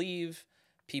vote to leave.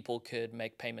 People could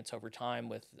make payments over time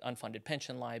with unfunded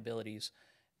pension liabilities,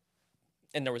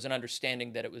 and there was an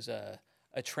understanding that it was a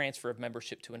transfer of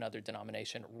membership to another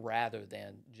denomination rather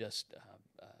than just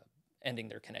ending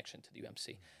their connection to the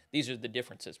UMC. These are the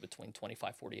differences between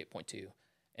 2548.2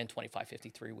 and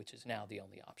 2553, which is now the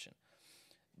only option.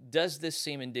 Does this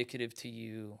seem indicative to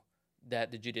you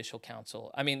that the Judicial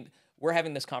Council, I mean, we're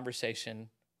having this conversation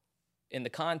in the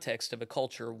context of a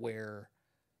culture where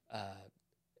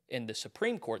in the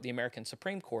Supreme Court, the American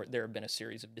Supreme Court, there have been a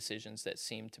series of decisions that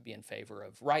seem to be in favor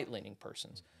of right-leaning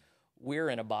persons. We're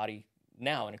in a body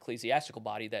now, an ecclesiastical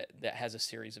body, that has a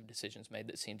series of decisions made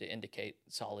that seem to indicate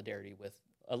solidarity with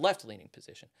a left-leaning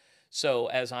position. So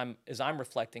as I'm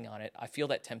reflecting on it, I feel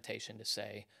that temptation to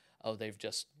say, oh, they've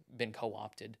just been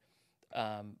co-opted.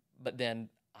 But then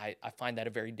I find that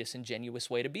a very disingenuous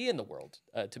way to be in the world,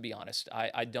 to be honest.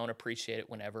 I don't appreciate it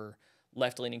whenever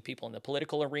left-leaning people in the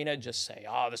political arena just say,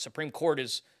 the Supreme Court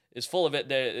is full of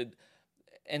it.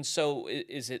 And so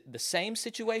is it the same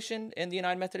situation in the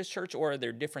United Methodist Church, or are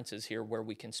there differences here where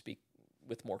we can speak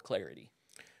with more clarity?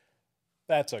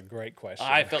 That's a great question.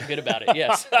 I felt good about it,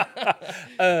 yes.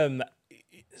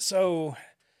 So,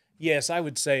 yes, I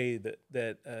would say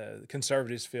that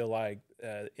conservatives feel like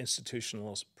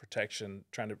institutional protection,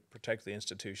 trying to protect the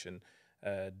institution,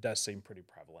 does seem pretty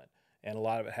prevalent. And a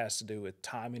lot of it has to do with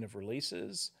timing of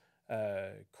releases,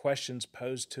 questions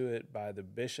posed to it by the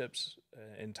bishops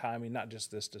in timing, not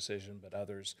just this decision, but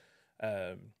others.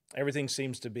 Everything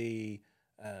seems to be,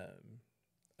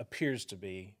 appears to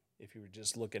be, if you were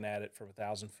just looking at it from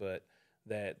 1,000 foot,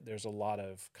 that there's a lot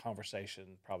of conversation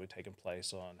probably taking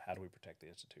place on how do we protect the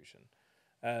institution.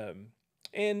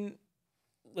 And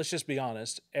let's just be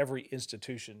honest, every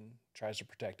institution tries to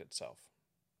protect itself.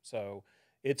 So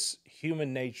it's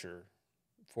human nature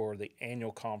for the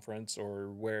annual conference or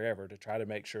wherever to try to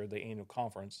make sure the annual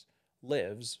conference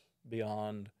lives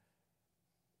beyond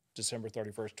December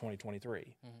 31st,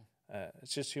 2023. Mm-hmm.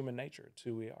 It's just human nature. It's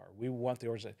who we are. We want the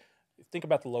organization. Think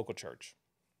about the local church.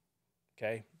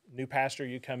 Okay, new pastor,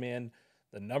 you come in,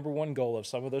 the number one goal of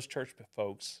some of those church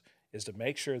folks is to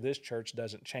make sure this church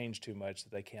doesn't change too much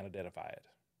that they can't identify it.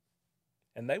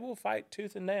 And they will fight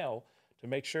tooth and nail to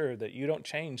make sure that you don't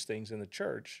change things in the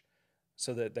church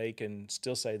so that they can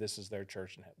still say this is their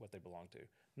church and what they belong to.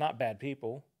 Not bad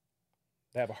people.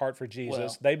 They have a heart for Jesus.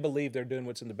 Well, they believe they're doing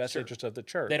what's in the best interest of the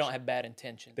church. They don't have bad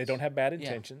intentions. They don't have bad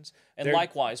intentions. And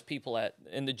likewise, people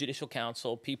in the Judicial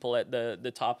Council, people at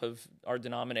the top of our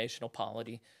denominational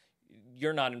polity,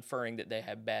 you're not inferring that they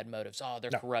have bad motives. Oh,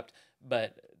 they're corrupt.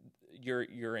 But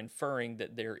you're inferring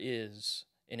that there is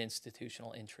an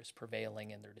institutional interest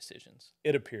prevailing in their decisions.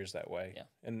 It appears that way. Yeah.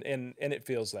 And it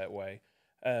feels that way.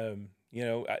 Some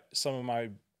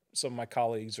of my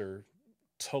colleagues are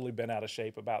totally bent out of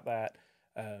shape about that.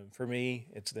 For me,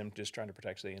 it's them just trying to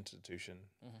protect the institution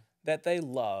that they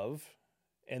love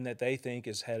and that they think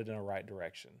is headed in a right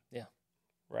direction. Yeah.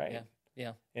 Right? Yeah.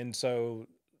 Yeah. And so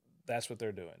that's what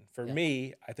they're doing. For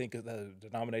me, I think the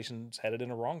denomination's headed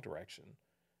in a wrong direction.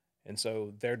 And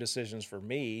so their decisions for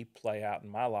me play out in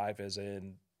my life as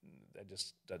in, that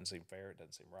just doesn't seem fair. It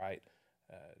doesn't seem right.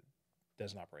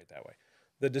 Doesn't operate that way.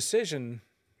 The decision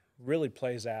really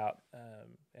plays out,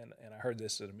 and I heard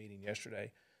this at a meeting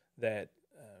yesterday, that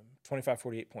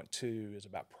 2548.2 is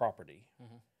about property,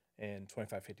 and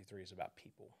 2553 is about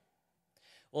people.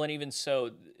 Well, and even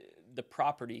so, the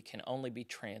property can only be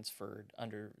transferred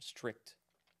under strict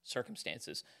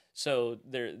circumstances. So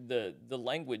the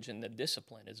language in the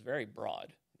discipline is very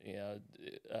broad.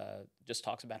 Just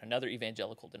talks about another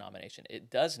evangelical denomination.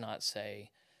 It does not say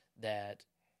that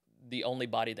the only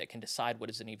body that can decide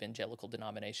what is an evangelical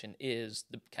denomination is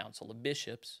the Council of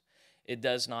Bishops. It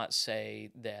does not say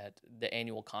that the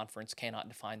annual conference cannot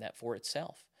define that for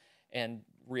itself. And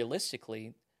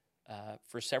realistically,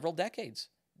 for several decades,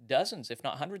 dozens, if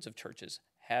not hundreds of churches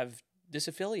have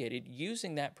disaffiliated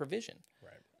using that provision.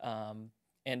 Right.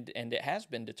 And it has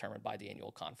been determined by the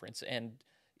annual conference. And,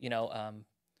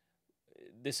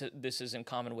 this is in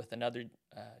common with another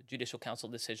Judicial Council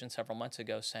decision several months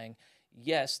ago saying,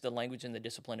 yes, the language in the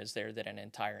discipline is there that an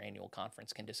entire annual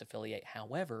conference can disaffiliate.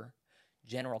 However,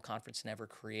 General Conference never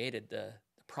created the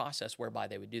process whereby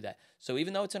they would do that. So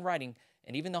even though it's in writing,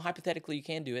 and even though hypothetically you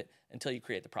can do it, until you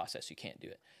create the process, you can't do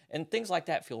it. And things like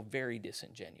that feel very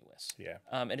disingenuous. Yeah.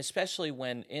 And especially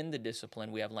when in the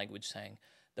discipline we have language saying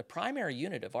The primary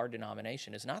unit of our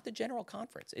denomination is not the general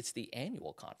conference, it's the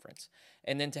annual conference.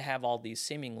 And then to have all these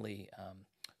seemingly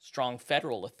strong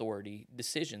federal authority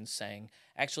decisions saying,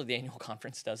 actually, the annual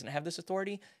conference doesn't have this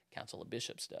authority, Council of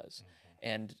Bishops does.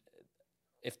 And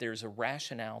if there's a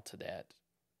rationale to that,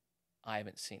 I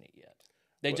haven't seen it yet.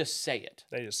 They just say it.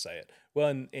 They just say it. Well,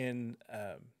 in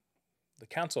the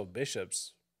Council of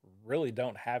Bishops really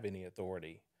don't have any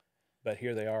authority, but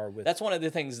here they are with. That's one of the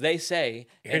things they say,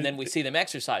 and then we see them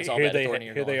exercise all that authority.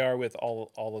 Here they are with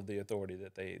all of the authority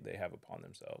that they have upon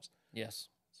themselves. Yes.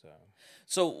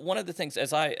 So one of the things,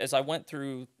 as I went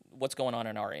through what's going on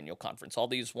in our annual conference, all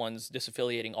these ones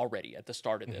disaffiliating already at the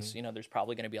start of this, there's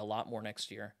probably going to be a lot more next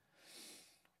year.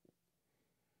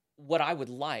 What I would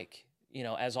like,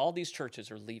 as all these churches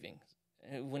are leaving,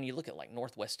 when you look at like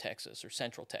Northwest Texas or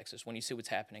Central Texas, when you see what's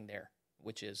happening there,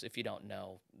 which is, if you don't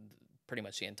know, pretty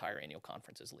much the entire annual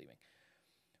conference is leaving.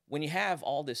 When you have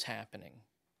all this happening,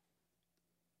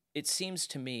 it seems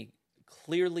to me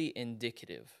clearly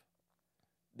indicative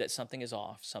that something is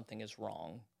off, something is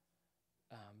wrong.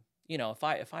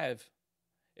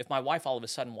 If my wife all of a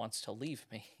sudden wants to leave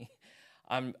me,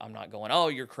 I'm not going, oh,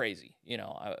 you're crazy.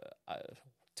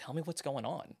 Tell me what's going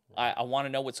on. I want to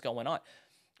know what's going on.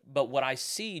 But what I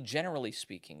see, generally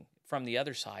speaking, from the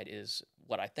other side is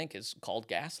what I think is called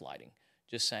gaslighting.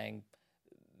 Just saying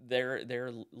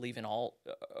they're leaving all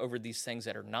over these things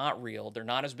that are not real. They're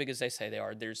not as big as they say they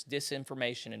are. There's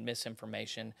disinformation and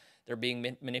misinformation. They're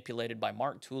being manipulated by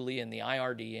Mark Tooley and the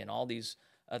IRD and all these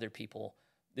other people.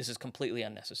 This is completely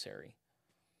unnecessary.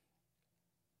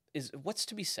 What's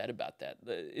to be said about that?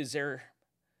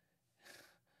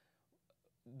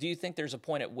 Do you think there's a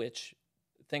point at which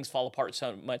things fall apart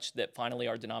so much that finally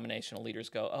our denominational leaders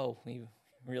go, oh, we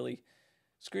really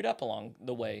screwed up along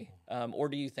the way? Or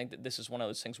do you think that this is one of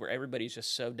those things where everybody's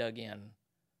just so dug in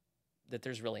that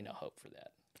there's really no hope for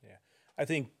that? Yeah, I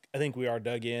think we are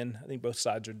dug in. I think both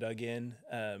sides are dug in.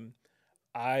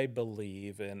 I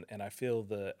believe, and I feel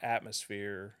the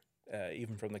atmosphere,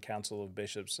 even from the Council of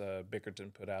Bishops,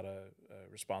 Bickerton put out a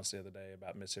response the other day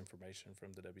about misinformation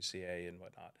from the WCA and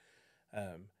whatnot.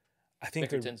 I think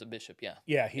Bickerton's a bishop, yeah.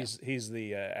 Yeah, he's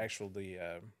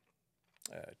the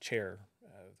chair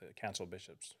of the Council of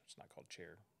Bishops. It's not called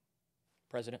chair.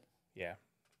 President? Yeah.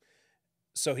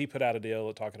 So he put out a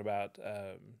deal talking about,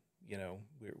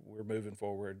 we're moving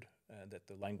forward, that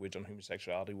the language on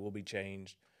homosexuality will be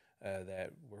changed,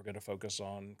 that we're going to focus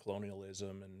on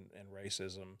colonialism and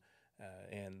racism,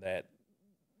 and that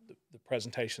the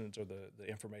presentations or the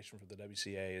information from the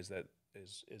WCA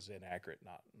is inaccurate,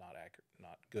 not accurate,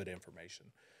 not good information.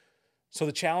 So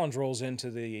the challenge rolls into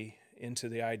the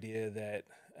idea that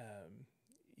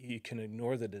you can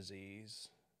ignore the disease,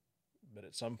 but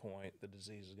at some point the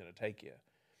disease is going to take you.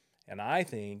 And I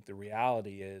think the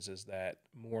reality is that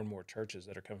more and more churches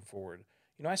that are coming forward.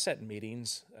 I sat in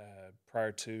meetings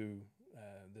prior to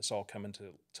this all coming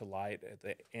to light at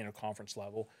the annual conference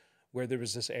level, where there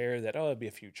was this air that, it'd be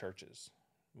a few churches.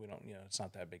 We don't, it's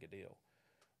not that big a deal.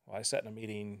 Well, I sat in a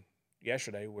meeting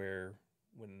yesterday where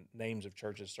when names of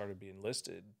churches started being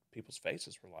listed, people's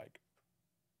faces were like,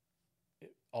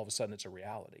 all of a sudden it's a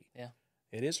reality. Yeah.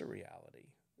 It is a reality.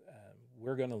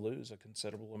 We're going to lose a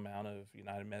considerable amount of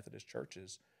United Methodist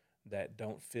churches that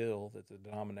don't feel that the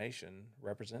denomination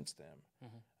represents them.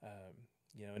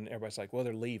 Mm-hmm. And everybody's like, well,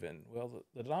 they're leaving. Well,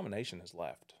 the denomination has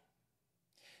left.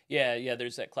 Yeah,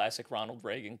 there's that classic Ronald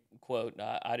Reagan quote,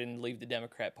 I didn't leave the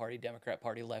Democrat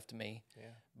Party left me. Yeah.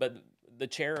 But the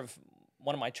chair of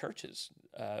one of my churches,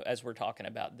 as we're talking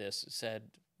about this, said,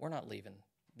 we're not leaving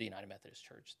the United Methodist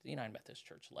Church. The United Methodist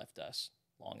Church left us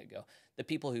long ago. The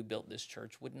people who built this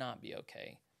church would not be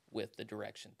okay with the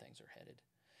direction things are headed.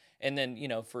 And then,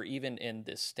 for even in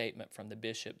this statement from the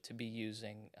bishop to be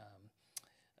using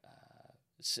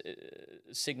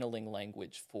signaling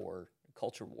language for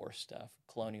culture war stuff,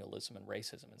 colonialism and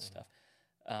racism and stuff.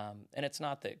 And it's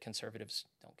not that conservatives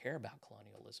don't care about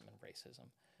colonialism and racism,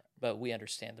 but we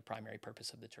understand the primary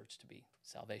purpose of the church to be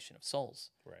salvation of souls,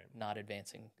 right, not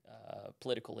advancing a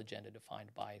political agenda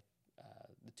defined by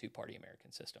the two-party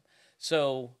American system.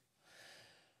 So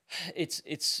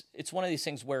it's one of these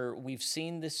things where we've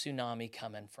seen this tsunami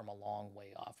coming from a long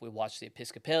way off. We watched the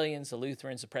Episcopalians, the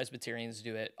Lutherans, the Presbyterians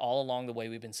do it all along the way.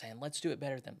 We've been saying, let's do it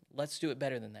better than them. Let's do it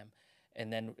better than them.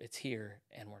 And then it's here,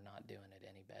 and we're not doing it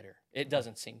any better. It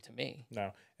doesn't seem to me.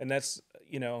 No, and that's,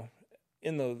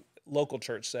 in the local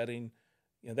church setting,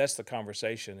 that's the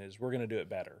conversation is we're going to do it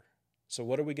better. So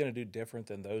what are we going to do different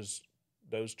than those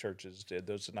churches did,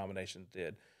 those denominations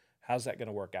did? How's that going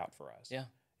to work out for us? Yeah.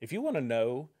 If you want to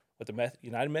know what the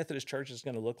United Methodist Church is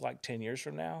going to look like 10 years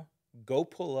from now, go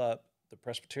pull up the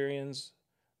Presbyterians,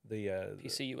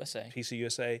 PCUSA.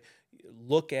 PCUSA,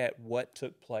 look at what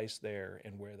took place there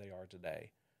and where they are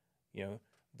today. You know,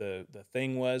 the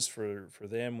thing was for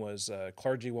them was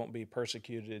clergy won't be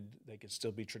persecuted; they could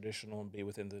still be traditional and be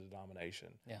within the denomination.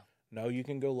 Yeah. No, you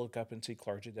can go look up and see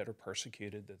clergy that are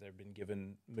persecuted, that they've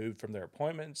been moved from their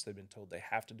appointments, they've been told they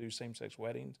have to do same-sex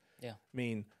weddings. Yeah. I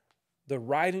mean, the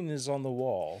writing is on the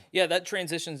wall. Yeah, that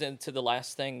transitions into the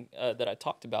last thing that I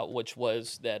talked about, which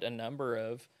was that a number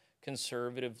of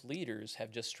conservative leaders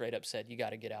have just straight up said, you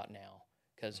got to get out now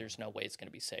because there's no way it's going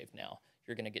to be saved now.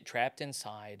 You're going to get trapped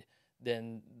inside,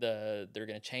 then they're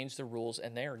going to change the rules,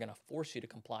 and they are going to force you to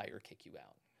comply or kick you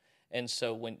out. And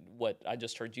so what I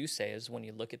just heard you say is when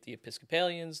you look at the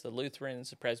Episcopalians, the Lutherans,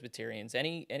 the Presbyterians,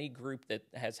 any group that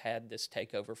has had this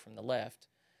takeover from the left,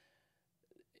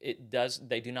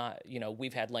 they do not,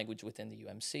 we've had language within the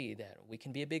UMC that we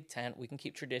can be a big tent, we can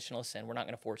keep traditionalists in, we're not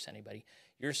going to force anybody.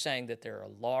 You're saying that there are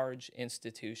large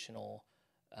institutional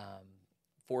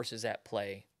forces at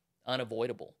play,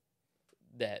 unavoidable,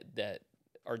 that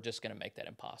are just going to make that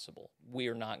impossible. We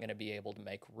are not going to be able to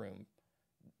make room.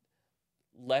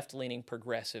 Left-leaning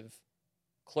progressive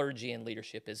clergy and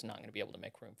leadership is not going to be able to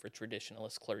make room for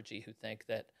traditionalist clergy who think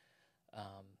that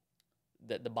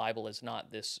that the Bible is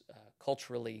not this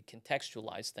culturally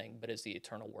contextualized thing, but is the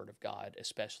eternal Word of God,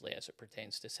 especially as it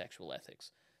pertains to sexual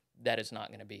ethics. That is not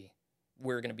going to be.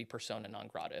 We're going to be persona non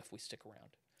grata if we stick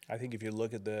around. I think if you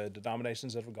look at the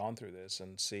denominations that have gone through this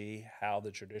and see how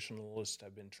the traditionalists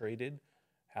have been treated,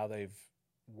 how they've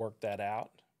worked that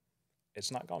out,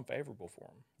 it's not gone favorable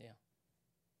for them. Yeah.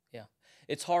 Yeah.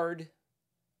 It's hard.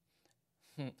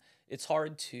 It's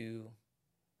hard to.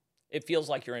 It feels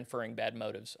like you're inferring bad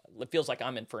motives. It feels like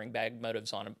I'm inferring bad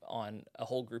motives on a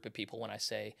whole group of people when I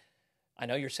say, I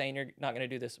know you're saying you're not going to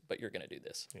do this, but you're going to do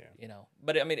this. Yeah.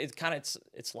 But I mean,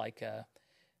 it's like if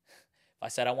I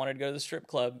said I wanted to go to the strip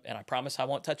club and I promise I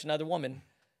won't touch another woman,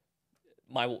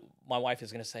 my wife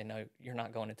is going to say, no, you're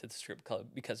not going into the strip club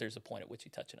because there's a point at which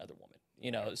you touch another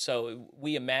woman. So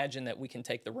we imagine that we can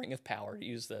take the ring of power, to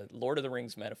use the Lord of the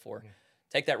Rings metaphor,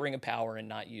 take that ring of power and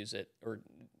not use it or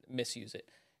misuse it.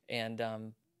 And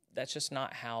that's just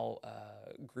not how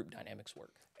group dynamics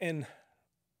work. And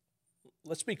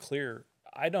let's be clear,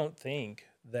 I don't think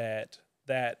that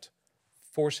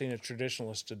forcing a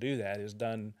traditionalist to do that is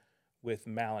done with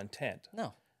malintent.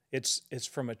 No. It's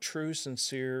from a true,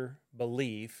 sincere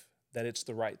belief that it's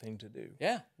the right thing to do.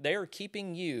 Yeah, they are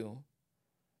keeping you,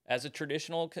 as a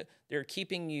traditional, they're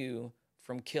keeping you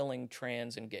from killing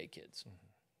trans and gay kids.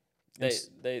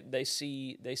 Mm-hmm. They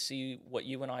see what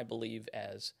you and I believe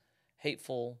as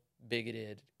hateful,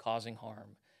 bigoted, causing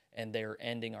harm, and they're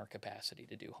ending our capacity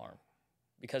to do harm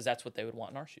because that's what they would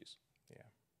want in our shoes. Yeah,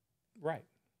 right.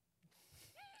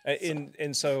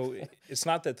 And so it's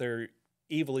not that they're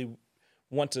evilly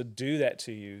want to do that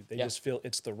to you. They just feel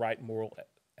it's the right moral,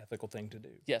 ethical thing to do.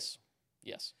 Yes.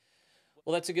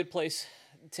 Well, that's a good place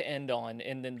to end on.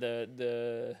 And then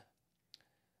the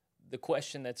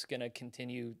question that's going to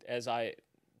continue as I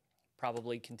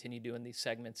probably continue doing these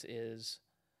segments is,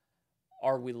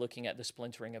 are we looking at the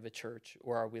splintering of a church,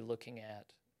 or are we looking at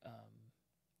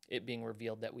it being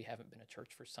revealed that we haven't been a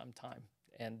church for some time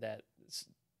and that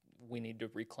we need to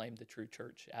reclaim the true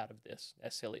church out of this,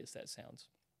 as silly as that sounds?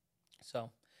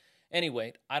 So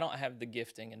anyway, I don't have the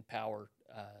gifting and power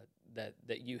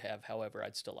that you have. However,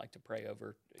 I'd still like to pray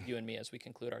over you and me as we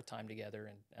conclude our time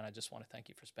together. And I just want to thank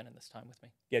you for spending this time with me.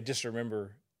 Yeah, just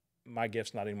remember, my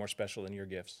gift's not any more special than your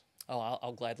gifts. Oh,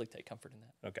 I'll gladly take comfort in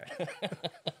that. Okay.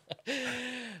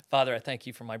 Father, I thank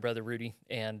you for my brother Rudy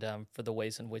and for the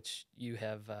ways in which you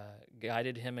have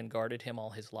guided him and guarded him all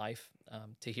his life.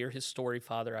 To hear his story,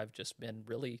 Father, I've just been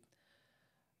really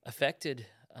affected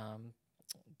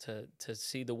to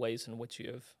see the ways in which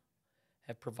you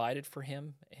have provided for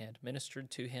him and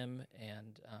ministered to him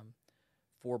and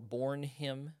forborne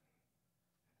him,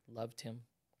 loved him,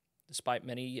 despite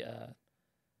many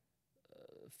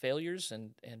failures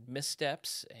and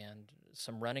missteps and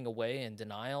some running away and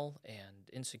denial and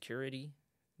insecurity,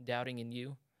 doubting in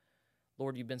you.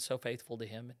 Lord, you've been so faithful to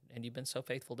him, and you've been so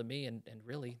faithful to me, and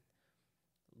really,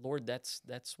 Lord, that's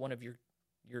one of your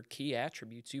key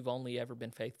attributes. You've only ever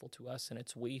been faithful to us, and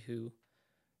it's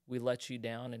we let you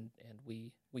down, and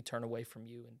we turn away from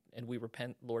you, and we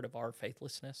repent, Lord, of our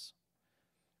faithlessness.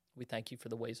 We thank you for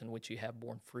the ways in which you have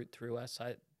borne fruit through us.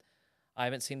 I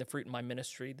haven't seen the fruit in my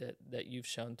ministry that you've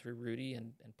shown through Rudy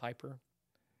and Piper,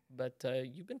 but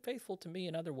you've been faithful to me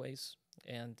in other ways.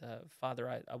 And Father,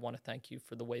 I want to thank you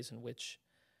for the ways in which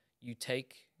you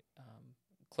take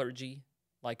clergy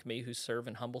like me who serve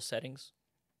in humble settings,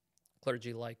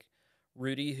 clergy like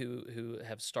Rudy who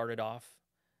have started off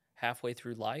halfway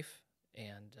through life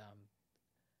and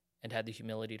had the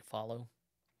humility to follow.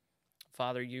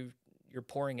 Father, you're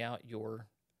pouring out your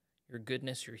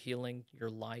goodness, your healing, your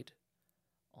light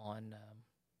on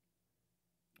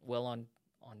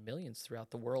on millions throughout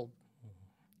the world.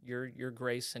 Your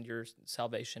grace and your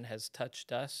salvation has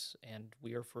touched us, and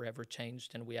we are forever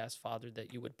changed. And we ask, Father,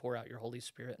 that you would pour out your Holy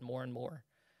Spirit more and more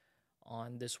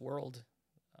on this world.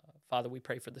 Father, we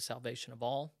pray for the salvation of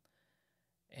all,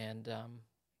 and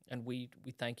we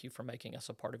thank you for making us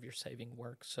a part of your saving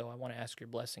work. So I want to ask your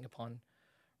blessing upon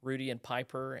Rudy and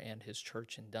Piper and his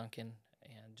church in Duncan,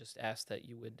 and just ask that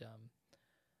you would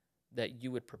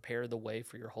prepare the way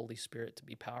for your Holy Spirit to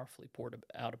be powerfully poured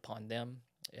out upon them,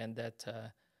 and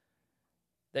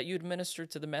that you'd minister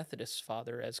to the Methodists,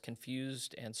 Father, as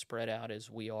confused and spread out as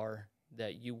we are,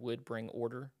 that you would bring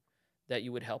order, that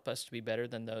you would help us to be better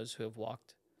than those who have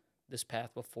walked this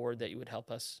path before, that you would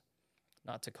help us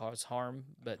not to cause harm,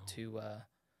 but to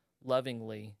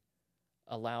lovingly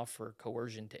allow for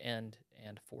coercion to end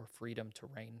and for freedom to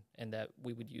reign, and that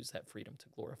we would use that freedom to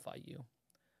glorify you.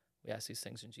 We ask these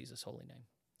things in Jesus' holy name.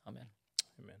 Amen.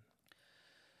 Amen.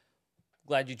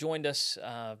 Glad you joined us.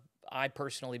 I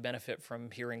personally benefit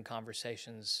from hearing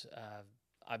conversations.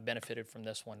 I've benefited from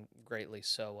this one greatly.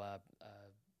 So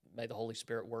may the Holy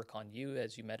Spirit work on you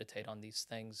as you meditate on these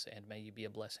things, and may you be a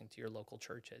blessing to your local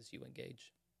church as you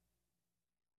engage.